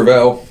news: Mike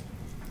Gravel,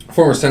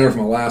 former senator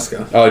from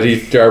Alaska. Oh,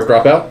 did he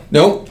drop out?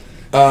 Nope.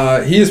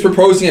 He is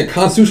proposing a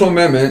constitutional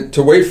amendment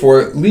to, wait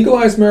for it,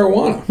 legalize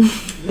marijuana.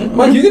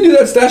 Mike, you can do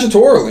that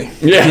statutorily.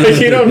 Yeah,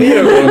 you don't need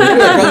a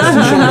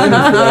constitutional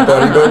amendment for that,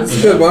 buddy, but it's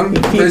a good one.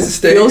 Raise the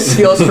stakes.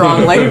 Feel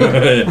strongly.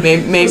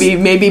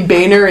 Maybe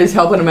Boehner is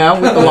helping him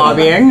out with the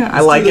lobbying. I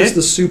like it.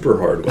 the super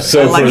hard way.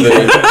 So for the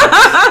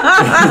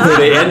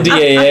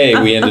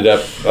NDAA, we ended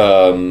up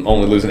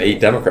only losing 8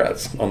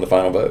 Democrats on the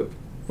final vote.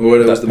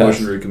 What was the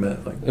motion to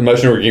recommit? The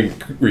motion to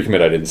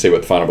recommit, I didn't say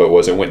what the final vote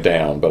was. It went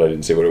down, but I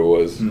didn't say what it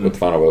was, what the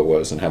final vote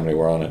was, and how many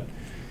were on it.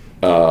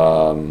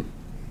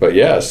 But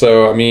yeah,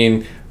 so I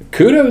mean,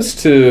 kudos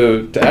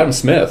to Adam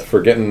Smith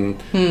for getting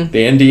the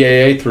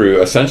NDAA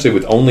through essentially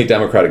with only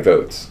Democratic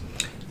votes.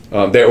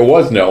 There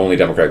was no only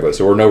Democratic votes.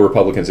 There were no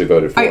Republicans who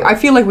voted for it. I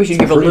feel like we should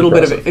give a little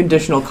bit of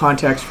additional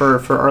context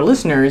for our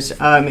listeners.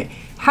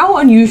 How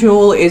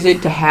unusual is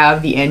it to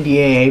have the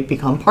NDAA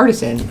become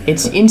partisan?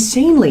 It's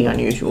insanely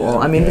unusual.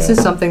 I mean, this is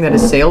something that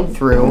has sailed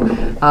through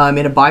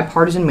in a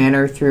bipartisan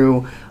manner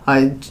through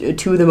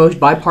 2 of the most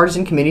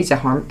bipartisan committees, the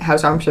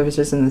House Armed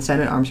Services and the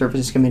Senate Armed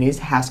Services Committees,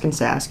 HASC and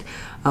SASC,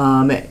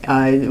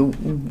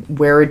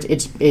 where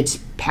it's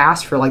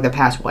passed for like the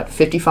past,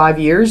 55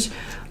 years?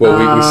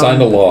 Well, we signed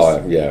a law,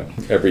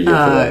 every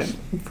year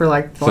for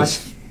like the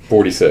last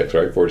 46,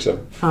 right?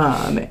 47.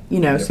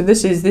 So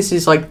this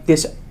is like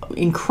this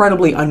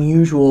incredibly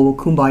unusual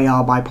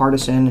kumbaya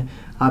bipartisan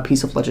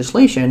piece of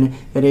legislation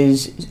that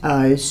is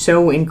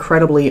so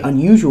incredibly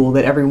unusual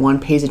that everyone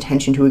pays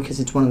attention to it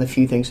because it's one of the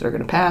few things that are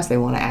going to pass. They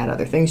want to add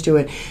other things to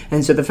it,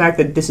 and so the fact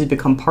that this has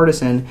become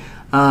partisan,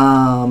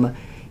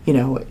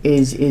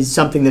 is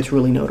something that's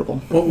really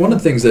notable. Well, one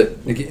of the things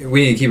that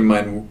we need to keep in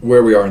mind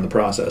where we are in the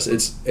process,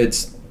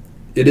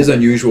 it is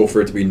unusual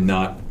for it to be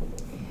not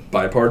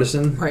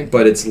bipartisan, right,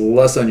 but it's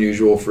less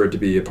unusual for it to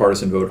be a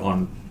partisan vote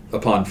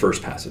upon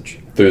first passage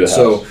through the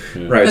House.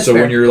 Right. That's so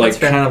fair. When you're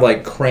kind of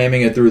like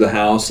cramming it through the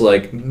House,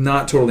 like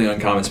not totally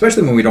uncommon,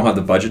 especially when we don't have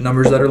the budget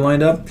numbers that are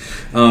lined up.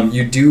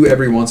 You do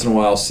every once in a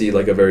while see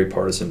like a very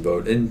partisan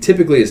vote, and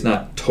typically it's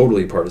not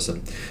totally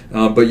partisan,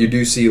 but you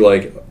do see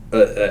like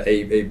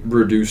a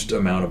reduced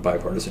amount of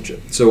bipartisanship.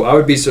 So I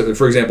would be,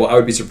 for example, I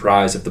would be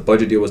surprised if the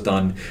budget deal was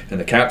done and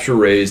the caps were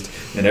raised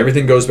and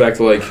everything goes back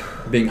to like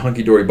being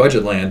hunky-dory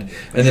budget land,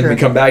 and then we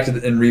come back to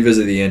and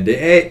revisit the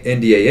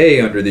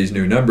NDAA under these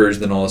new numbers.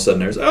 Then all of a sudden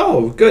there's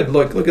good,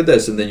 look at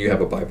this, and then you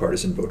have a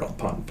bipartisan vote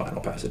upon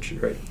final passage,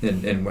 right?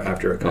 And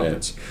after a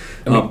conference,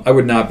 I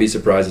would not be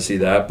surprised to see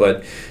that.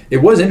 But it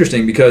was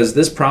interesting because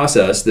this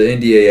process, the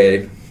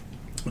NDAA,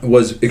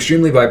 was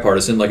extremely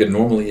bipartisan, like it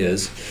normally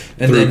is,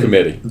 and through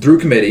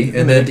committee,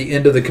 and then at the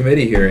end of the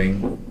committee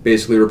hearing,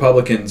 basically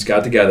Republicans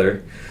got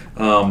together.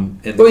 You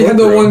had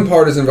the one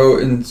partisan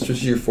vote in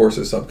Strategic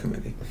Forces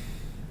Subcommittee,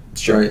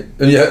 right?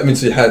 And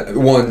so you had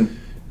one,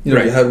 you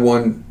had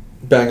one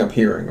bang-up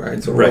hearing,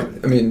 right? So right.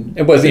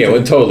 It was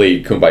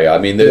totally kumbaya. I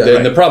mean,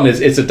 the problem is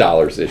it's a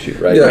dollars issue,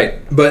 right? Yeah. Right.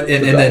 But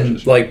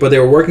but they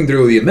were working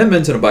through the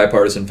amendments in a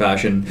bipartisan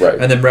fashion, right?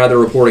 And then rather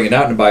reporting it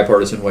out in a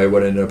bipartisan way,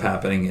 what ended up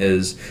happening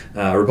is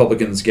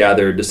Republicans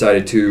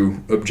decided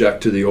to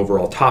object to the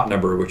overall top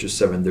number, which is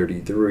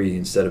 733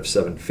 instead of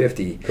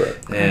 750.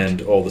 Correct.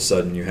 And all of a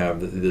sudden you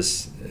have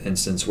this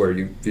instance where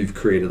you've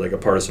created like a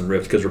partisan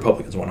rift because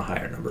Republicans want a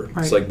higher number. Right.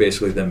 It's like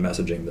basically them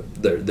messaging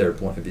their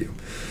point of view,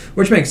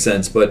 which makes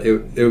sense. But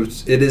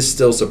it is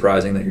still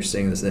surprising that you're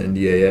seeing this in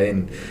the NDAA,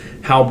 and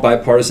how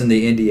bipartisan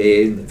the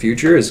NDAA in the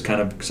future is kind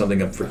of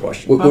something up for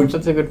question.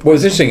 That's a good point. What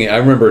was interesting, I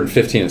remember in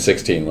 15 and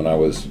 16 when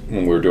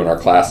we were doing our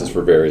classes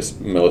for various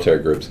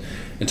military groups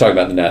and talking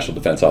about the National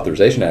Defense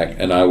Authorization Act,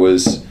 and I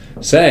was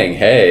saying,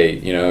 hey,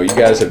 you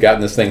guys have gotten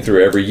this thing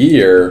through every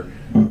year.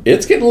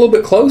 It's getting a little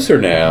bit closer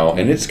now,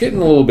 and it's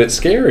getting a little bit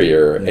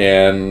scarier.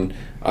 Yeah. And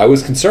I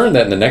was concerned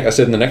that in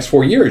the next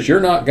 4 years, you're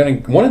not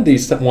going to, one of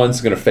these ones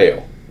is going to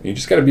fail. You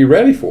just got to be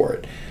ready for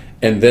it.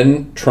 And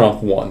then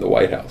Trump won the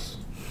White House.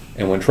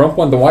 And when Trump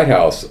won the White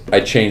House, I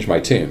changed my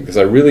tune because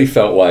I really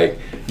felt like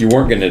you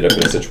weren't going to end up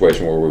in a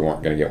situation where we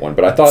weren't going to get one.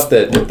 But I thought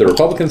that if the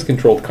Republicans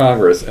controlled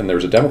Congress and there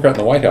was a Democrat in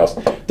the White House,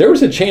 there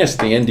was a chance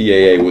the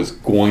NDAA was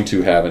going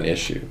to have an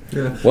issue.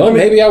 Yeah. Well,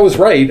 maybe I was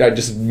right. I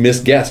just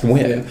misguessed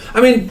when. Yeah. I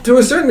mean, to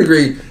a certain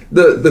degree,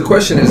 the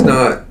question is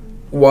not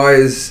why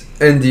is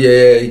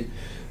NDAA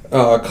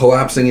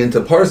collapsing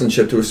into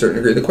partisanship to a certain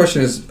degree. The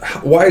question is,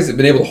 why has it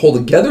been able to hold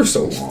together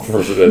so long?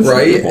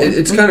 Right?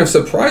 It's kind of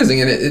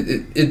surprising, and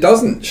it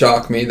doesn't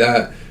shock me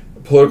that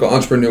political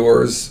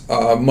entrepreneurs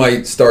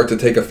might start to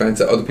take offense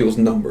at other people's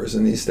numbers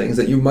and these things,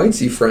 that you might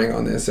see fraying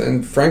on this.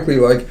 And frankly,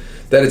 like,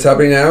 that it's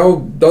happening now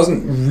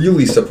doesn't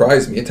really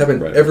surprise me. It's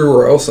happened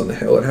everywhere else on the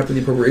Hill. It happened in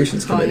the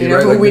Appropriations Committee.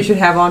 Who we should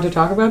have on to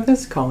talk about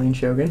this? Colleen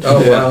Shogan.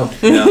 Oh, wow.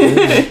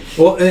 Yeah.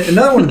 Well,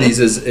 another one of these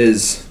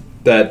is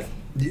that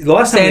The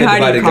last time we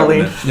had divided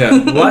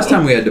government, the last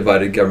time we had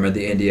divided government,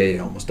 the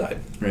NDAA almost died,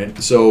 right?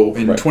 So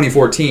in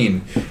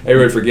 2014,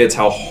 everybody forgets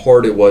how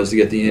hard it was to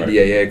get the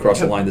NDAA across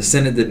the line. The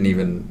Senate didn't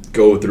even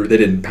go through; they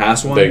didn't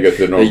pass one. They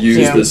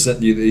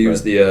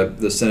used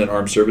the Senate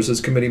Armed Services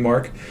Committee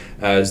mark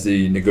as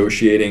the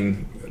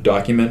negotiating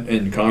document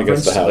in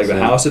conference. The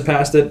House had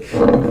passed it.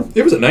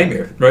 It was a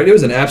nightmare, right? It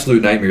was an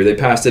absolute nightmare. They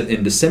passed it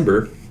in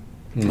December.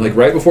 Like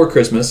right before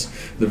Christmas,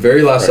 the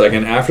very last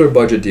second after a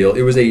budget deal.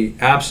 It was a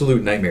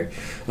absolute nightmare,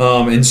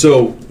 and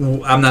so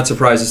I'm not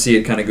surprised to see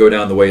it kind of go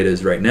down the way it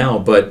is right now.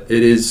 But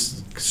it is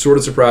sort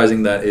of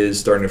surprising that it is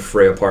starting to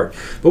fray apart.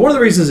 But one of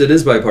the reasons it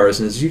is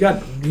bipartisan is you've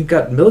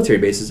got military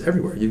bases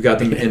everywhere. You've got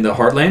them in the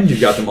heartland. You've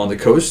got them on the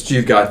coast.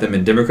 You've got them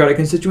in Democratic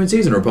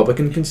constituencies and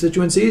Republican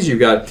constituencies. You've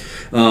got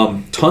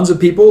tons of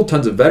people,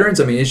 tons of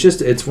veterans. I mean,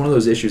 it's one of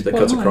those issues that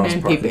cuts across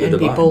the divide. And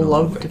people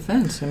love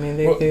defense. I mean,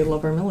 they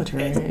love our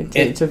military.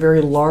 It's a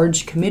very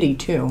large committee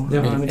too.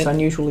 Yeah. It's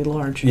unusually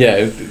large. Yeah,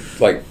 it's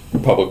like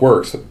Public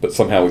Works, but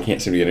somehow we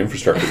can't seem to get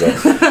infrastructure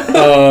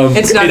done.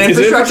 It's not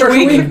infrastructure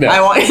week. No.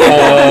 I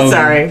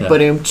want. Sorry,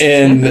 but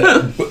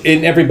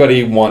and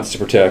everybody wants to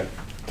protect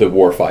the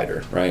war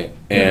fighter, right?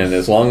 And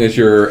as long as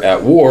you're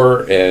at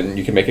war, and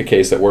you can make a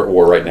case that we're at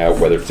war right now,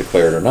 whether it's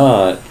declared or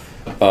not,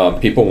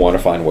 people want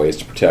to find ways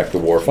to protect the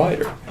war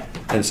fighter.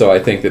 And so I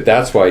think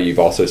that's why you've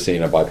also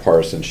seen a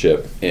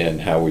bipartisanship in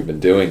how we've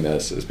been doing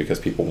this, is because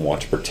people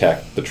want to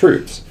protect the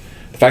troops.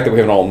 The fact that we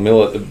have an all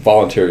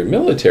voluntary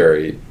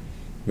military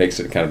makes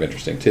it kind of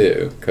interesting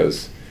too,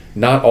 because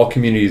not all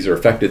communities are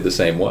affected the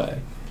same way.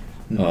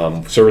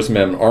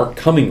 Servicemen aren't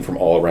coming from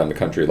all around the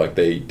country like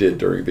they did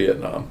during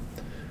Vietnam.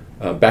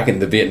 Back in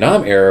the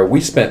Vietnam era,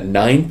 we spent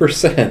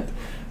 9%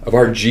 of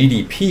our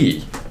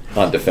GDP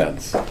on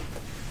defense.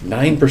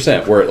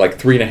 9%. We're at like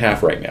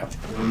 3.5% right now,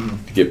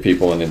 to give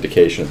people an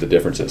indication of the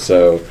differences.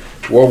 So,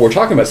 we're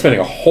talking about spending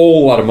a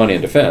whole lot of money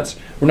on defense.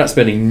 We're not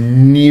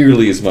spending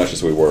nearly as much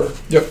as we were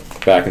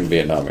back in the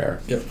Vietnam era.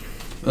 Yep.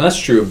 And that's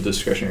true of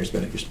discretionary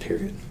spending, just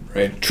period.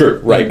 Right. True.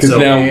 Right. Because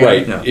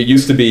it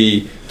used to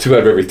be 2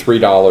 out of every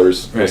 $3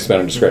 was spent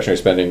on discretionary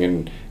spending,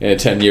 and in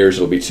 10 years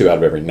it'll be 2 out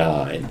of every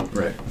 9.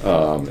 Right.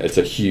 It's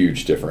a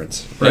huge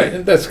difference. Right.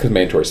 And that's because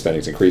mandatory spending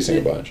is increasing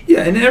a bunch.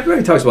 Yeah, and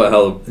everybody talks about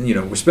how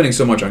we're spending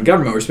so much on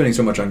government.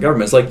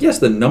 It's like, yes,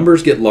 the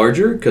numbers get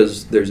larger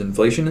because there's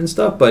inflation and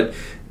stuff, but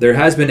there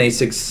has been a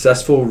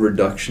successful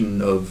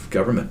reduction of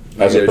government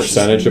as a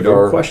percentage of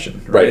our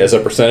question. Right. As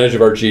a percentage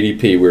of our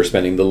GDP, we're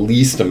spending the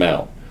least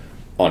amount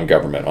on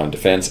government, on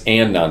defense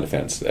and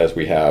non-defense, as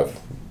we have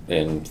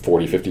in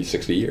 40, 50,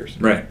 60 years.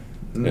 Right.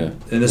 Yeah.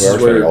 And this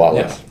is where a lot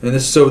less. And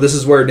this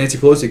is where Nancy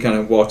Pelosi kind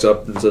of walks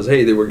up and says,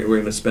 "Hey, we're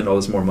going to spend all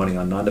this more money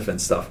on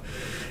non-defense stuff,"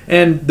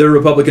 and the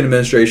Republican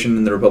administration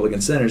and the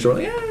Republican senators are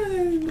like,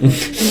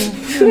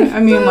 I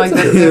mean, like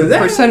the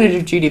percentage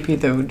of GDP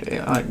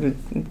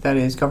that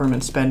is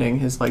government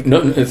spending is like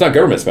no, it's not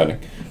government spending.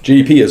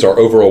 GDP is our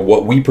overall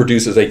what we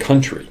produce as a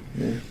country.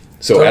 Yeah.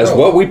 So as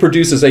what we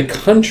produce as a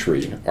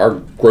country, our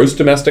gross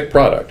domestic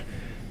product,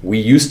 we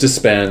used to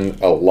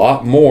spend a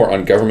lot more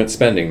on government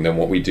spending than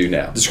what we do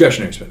now.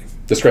 Discretionary spending.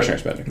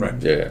 Right.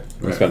 Yeah.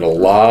 We spend a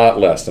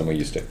lot less than we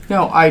used to.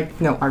 No, I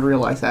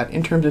realize that.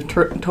 In terms of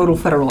total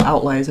federal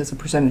outlays as a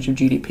percentage of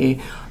GDP,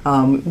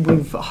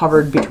 we've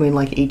hovered between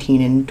like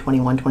 18 and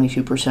 21,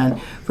 22%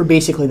 for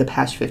basically the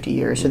past 50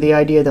 years. So the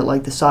idea that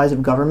like the size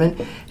of government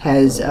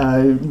has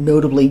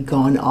notably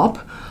gone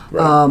up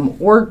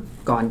or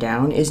gone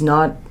down is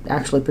not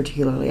actually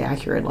particularly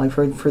accurate. Like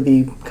for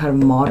the kind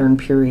of modern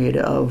period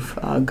of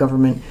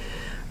government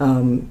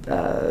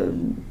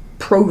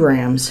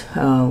programs,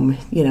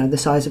 the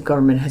size of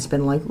government has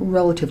been like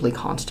relatively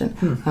constant.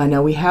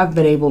 Now we have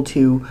been able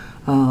to,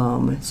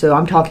 so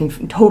I'm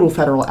talking total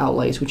federal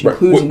outlays, which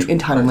includes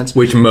entitlements.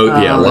 Which a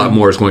lot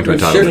more is going to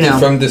entitlements. Shifting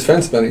from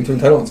defense spending to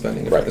entitlement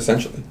spending,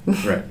 essentially.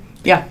 Right.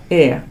 Yeah.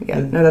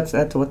 No, that's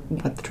what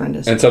the trend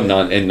is. And some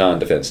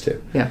non-defense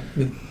too. Yeah.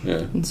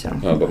 And so,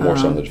 but more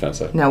so on the defense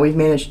side. Now we've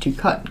managed to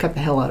cut the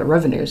hell out of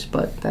revenues,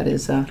 but that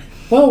is.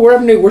 Well,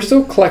 we're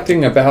still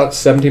collecting about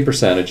 17%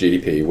 of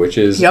GDP, which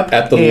is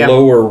at the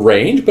lower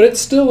range, but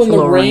it's still in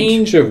the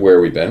range of where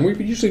we've been. We're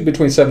usually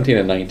between 17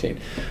 and 19.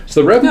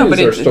 So the revenues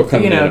are still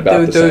coming in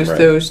about the same range.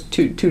 Those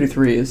 2 to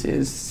 3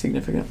 is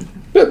significant.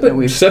 But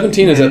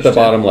 17 is at the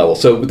bottom level.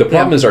 So the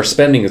problem is our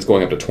spending is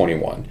going up to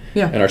 21.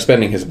 Yeah. And our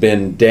spending has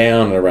been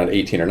down around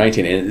 18 or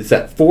 19. And it's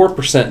that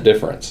 4%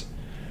 difference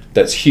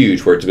that's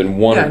huge, where it's been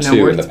 1 or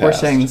 2 in the past. We're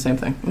saying the same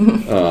thing.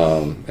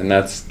 And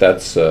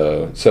that's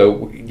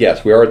so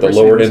yes, we are at the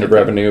lower end of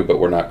revenue, but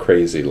we're not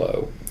crazy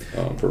low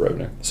for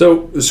revenue.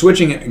 So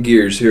switching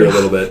gears here a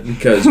little bit,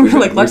 because we're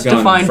like, let's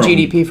define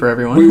GDP for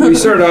everyone. we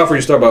started off where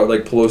you start about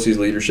like Pelosi's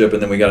leadership,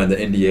 and then we got into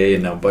NDA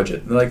and now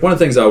budget. And like one of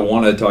the things I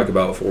want to talk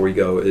about before we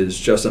go is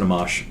Justin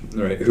Amash,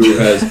 right? Who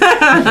has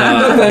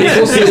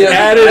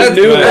added a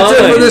new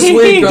line for this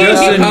week.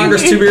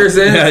 Congress 2 beers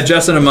in. Yeah,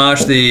 Justin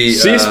Amash, the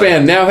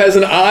C-SPAN now has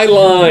an eye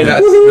line.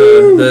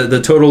 The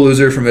total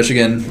loser from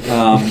Michigan.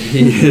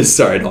 He is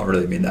sorry, I don't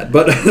really mean that,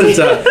 but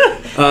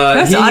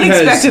That's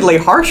unexpectedly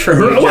harsh for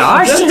me,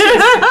 Josh. Isn't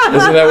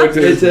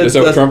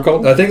that what Trump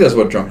called? I think that's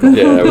what Trump called.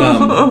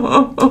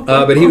 Yeah.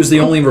 But he was the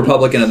only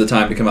Republican at the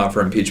time to come out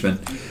for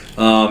impeachment.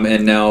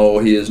 And now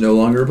he is no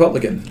longer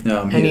Republican.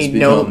 And he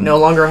no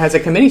longer has a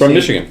committee from seat.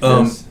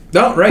 Michigan.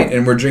 No, right.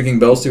 And we're drinking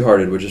Bell's Two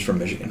Hearted, which is from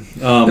Michigan.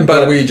 And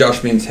by the way,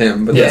 Josh means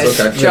him, but that's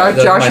okay.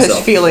 Josh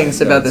has feelings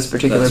about this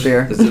particular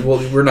beer. Well,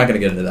 we're not going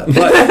to get into that.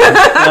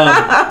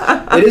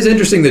 But it is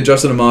interesting that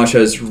Justin Amash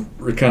has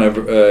kind of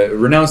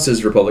renounced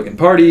his Republican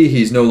Party.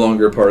 He's no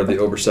longer part of the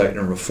Oversight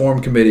and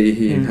Reform Committee.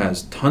 He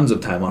has tons of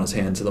time on his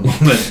hands at the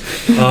moment.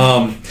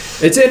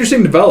 It's an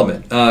interesting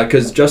development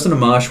because Justin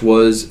Amash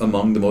was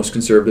among the most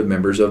conservative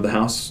members of the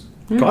House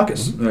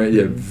Caucus,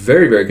 a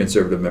very, very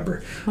conservative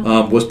member,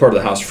 was part of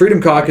the House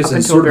Freedom Caucus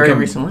and sort of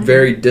become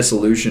very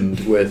disillusioned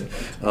with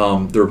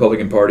the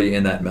Republican Party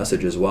and that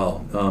message as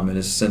well, and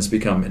has since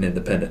become an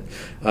independent.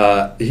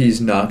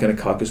 He's not going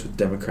to caucus with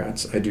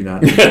Democrats. I do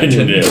not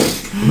imagine.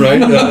 Right?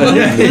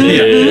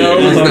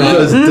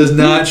 Does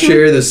not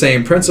share the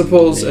same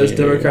principles as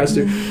Democrats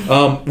do.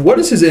 What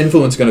is his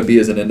influence going to be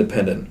as an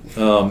independent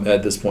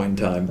at this point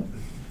in time?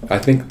 I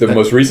think the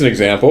most recent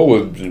example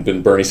would have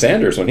been Bernie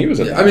Sanders when he was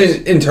in the House. I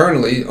mean,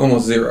 internally,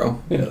 almost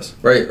zero. Yes.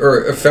 Right?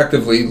 Or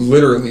effectively,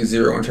 literally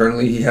zero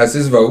internally. He has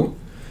his vote,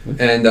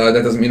 and that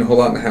doesn't mean a whole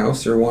lot in the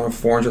House. You're one of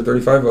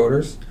 435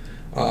 voters,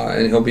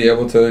 and he'll be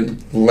able to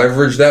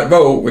leverage that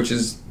vote, which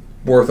is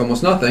worth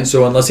almost nothing.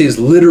 So unless he's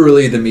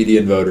literally the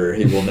median voter,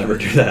 he will never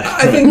do that.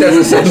 I think that's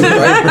essentially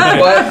right.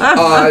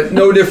 But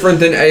no different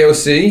than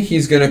AOC.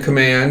 He's going to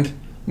command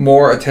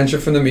more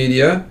attention from the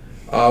media.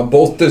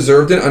 Both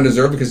deserved and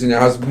undeserved, because he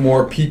now has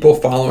more people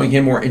following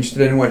him, more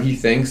interested in what he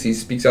thinks. He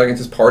speaks out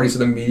against his party, so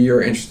the media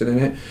are interested in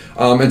it.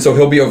 And so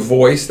he'll be a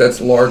voice that's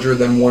larger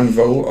than one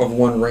vote of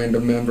one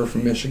random member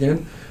from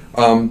Michigan.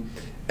 Amash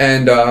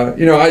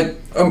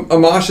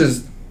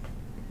is,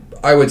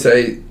 I would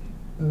say,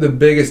 the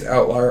biggest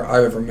outlier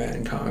I've ever met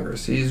in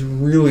Congress. He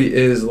really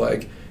is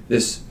like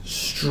this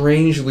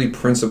strangely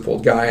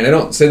principled guy, and I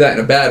don't say that in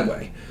a bad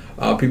way.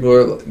 People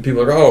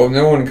are oh,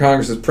 no one in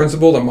Congress is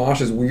principled.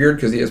 Amash is weird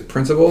because he has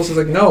principles. It's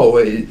like, no,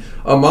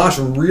 Amash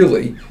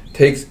really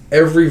takes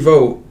every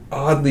vote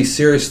oddly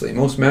seriously.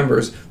 Most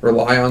members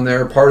rely on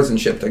their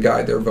partisanship to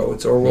guide their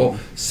votes, or will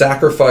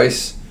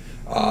sacrifice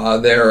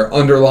their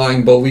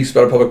underlying beliefs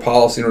about public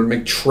policy in order to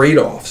make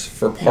trade-offs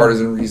for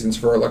partisan reasons,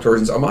 for electoral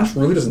reasons. Amash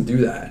really doesn't do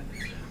that.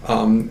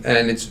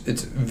 And it's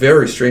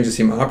very strange to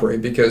see him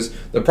operate, because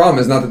the problem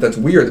is not that that's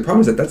weird. The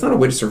problem is that that's not a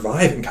way to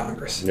survive in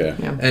Congress. Yeah.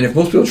 And if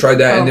most people tried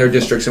that in their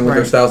districts and with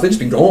their styles, they'd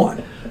just be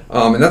gone.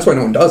 And that's why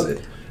no one does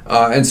it.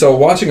 And so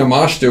watching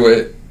Amash do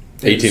it,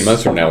 18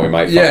 months from now we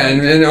might find. Yeah,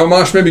 and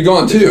Amash may be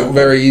gone too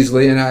very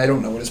easily, and I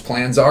don't know what his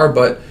plans are,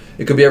 but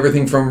it could be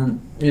everything from,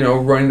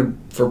 running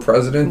for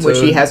president, which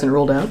he hasn't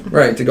ruled out.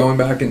 Right, to going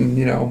back and,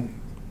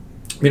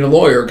 being a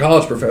lawyer, a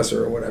college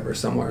professor, or whatever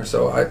somewhere.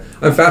 So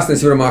I'm fascinated to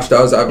see what Amash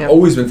does. I've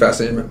always been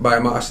fascinated by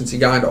Amash since he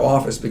got into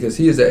office, because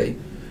he is a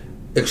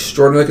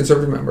extraordinarily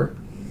conservative member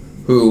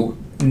who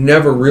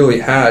never really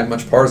had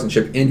much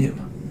partisanship in him.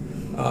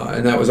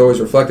 And that was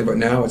always reflected, but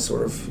now it's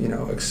sort of,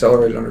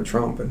 accelerated under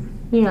Trump. And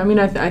yeah, I mean,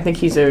 I think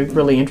he's a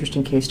really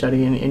interesting case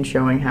study in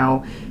showing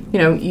how,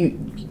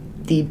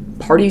 the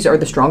parties are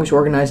the strongest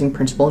organizing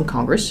principle in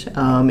Congress.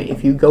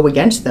 If you go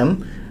against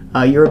them,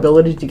 your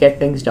ability to get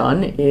things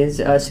done is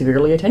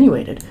severely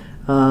attenuated.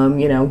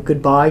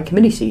 Goodbye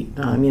committee seat.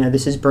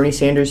 This is Bernie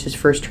Sanders' his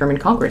first term in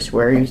Congress,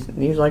 where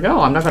he's like,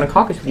 oh, I'm not going to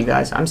caucus with you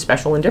guys. I'm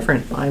special and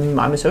different. I'm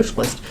a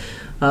socialist.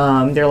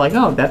 They're like,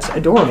 oh, that's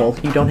adorable.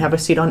 You don't have a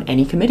seat on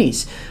any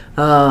committees.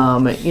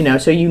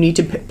 So you need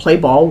to play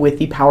ball with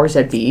the powers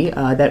that be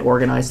that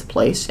organize the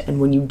place. And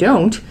when you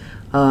don't,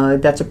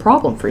 that's a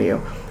problem for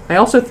you. I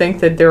also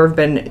think that there have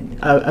been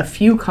a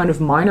few kind of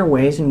minor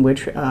ways in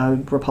which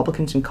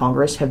Republicans in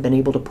Congress have been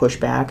able to push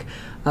back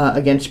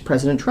against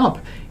President Trump,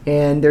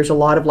 and there's a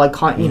lot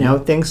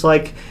of things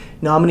like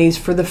nominees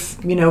for the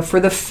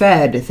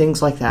Fed,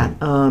 things like that.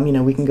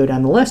 We can go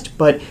down the list,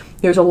 but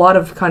there's a lot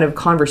of kind of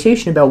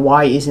conversation about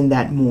why isn't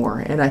that more,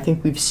 and I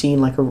think we've seen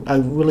like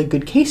a really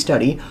good case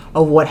study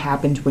of what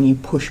happens when you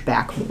push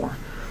back more.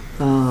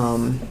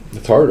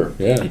 It's harder,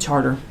 yeah. It's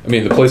harder. I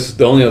mean,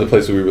 the only other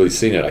place that we've really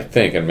seen it, I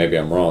think, and maybe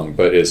I'm wrong,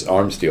 but is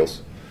arms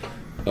deals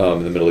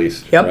in the Middle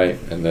East, right?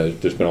 And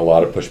there's been a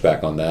lot of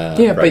pushback on that.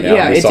 Yeah, right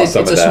now. It's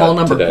a small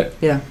number today.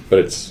 Yeah, but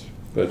it's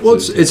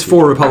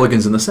 4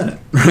 Republicans in the Senate,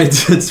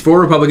 right? It's 4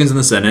 Republicans in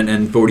the Senate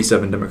and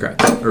 47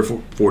 Democrats, or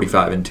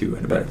 45 and 2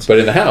 independents. But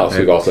in the House,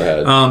 we've also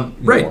had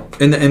right.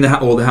 In the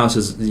House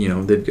is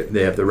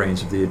they have the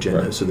reins of the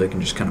agenda, so they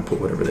can just kind of put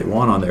whatever they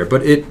want on there.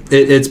 But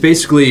it's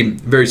basically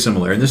very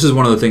similar, and this is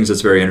one of the things that's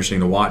very interesting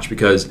to watch,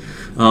 because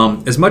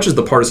as much as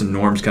the partisan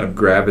norms kind of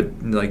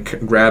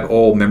grab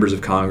all members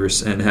of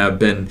Congress and have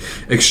been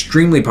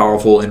extremely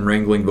powerful in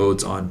wrangling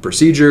votes on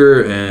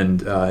procedure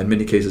and in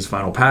many cases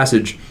final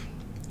passage,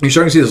 you're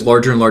starting to see this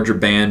larger and larger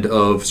band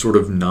of sort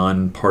of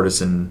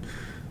non-partisan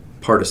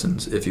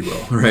partisans, if you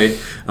will, right?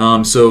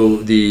 So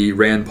the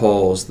Rand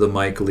Pauls, the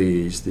Mike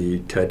Lees, the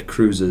Ted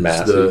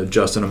Cruzes, the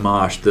Justin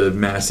Amash, the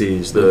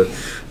Masseys, the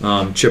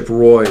Chip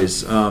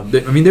Roys.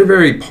 They're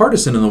very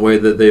partisan in the way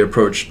that they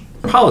approach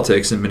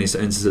politics in many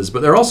instances,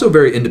 but they're also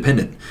very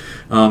independent.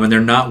 And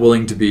they're not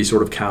willing to be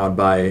sort of cowed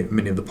by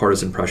many of the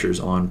partisan pressures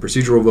on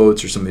procedural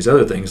votes or some of these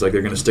other things. Like,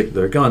 they're going to stick to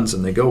their guns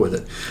and they go with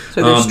it.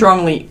 So they're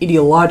strongly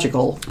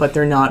ideological, but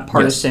they're not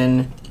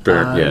partisan.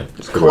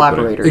 Yes.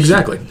 Collaborators.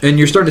 Exactly. And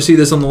you're starting to see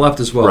this on the left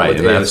as well. Right.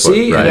 With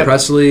AOC and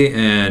Presley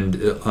and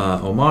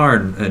Omar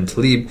and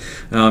Tlaib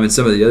and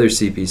some of the other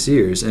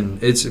CPCers.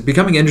 And it's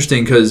becoming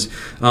interesting because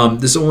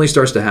this only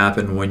starts to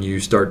happen when you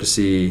start to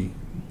see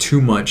too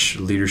much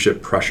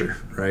leadership pressure,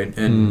 right?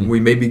 And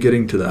we may be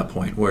getting to that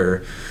point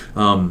where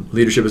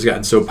leadership has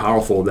gotten so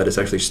powerful that it's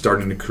actually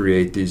starting to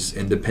create these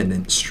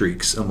independent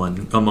streaks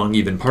among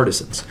even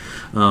partisans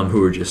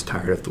who are just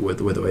tired of with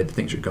the way that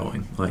things are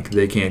going. Like,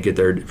 they can't get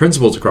their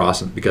principles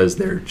across because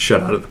they're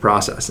shut out of the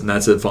process, and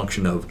that's a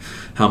function of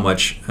how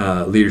much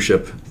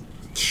leadership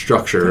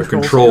structure or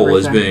control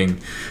is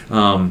being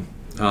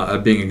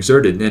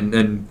exerted.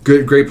 And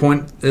great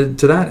point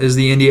to that is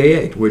the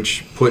NDAA,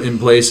 which put in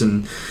place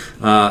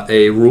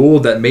a rule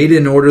that made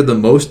in order the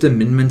most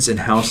amendments in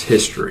House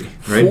history.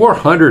 Right?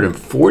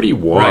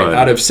 441. Right,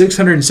 out of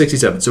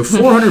 667. So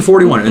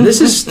 441. And this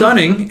is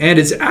stunning, and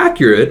it's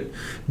accurate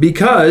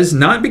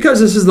not because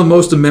this is the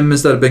most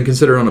amendments that have been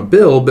considered on a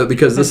bill, but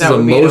because this is the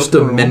most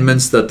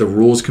amendments that the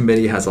Rules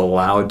Committee has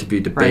allowed to be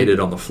debated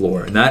on the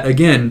floor. And that,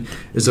 again,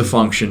 is a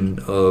function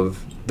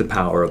of the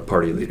power of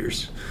party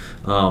leaders.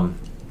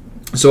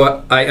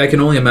 So I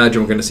can only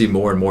imagine we're going to see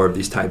more and more of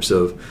these types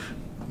of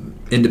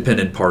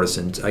independent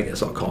partisans, I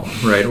guess I'll call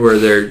them, right? Where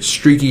their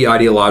streaky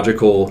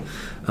ideological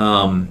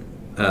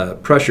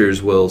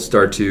pressures will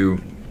start to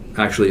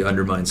actually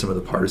undermine some of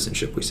the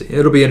partisanship we see.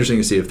 It'll be interesting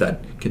to see if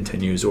that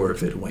continues or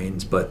if it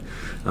wanes, but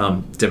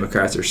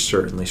Democrats are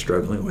certainly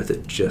struggling with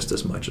it just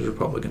as much as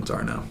Republicans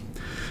are now.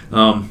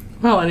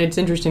 Well, and it's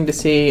interesting to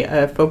see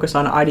a focus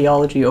on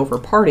ideology over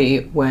party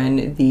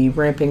when the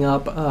ramping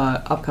up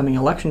upcoming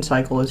election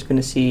cycle is going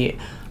to see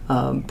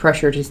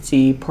pressure to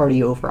see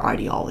party over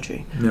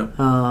ideology. Yep.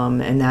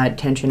 And that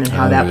tension and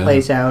how that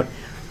plays out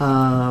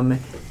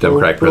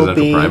Democratic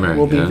presidential primary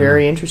will be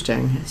very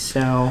interesting.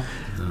 So,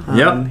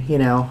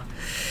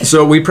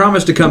 So we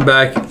promised to come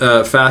back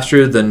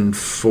faster than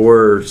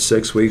 4 or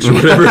 6 weeks or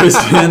whatever it is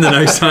in the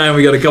next time.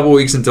 We got a couple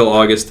weeks until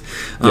August.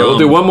 We'll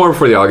do one more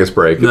before the August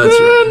break. That's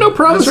right. No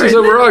promises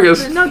over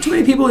August. Not too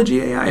many people at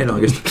GAI in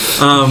August.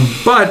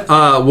 But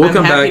we'll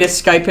come back. I'm happy to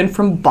Skype in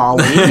from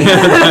Bali.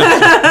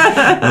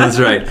 That's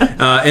right.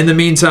 In the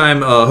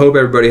meantime, hope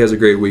everybody has a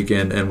great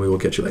weekend, and we will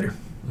catch you later.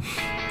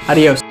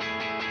 Adios.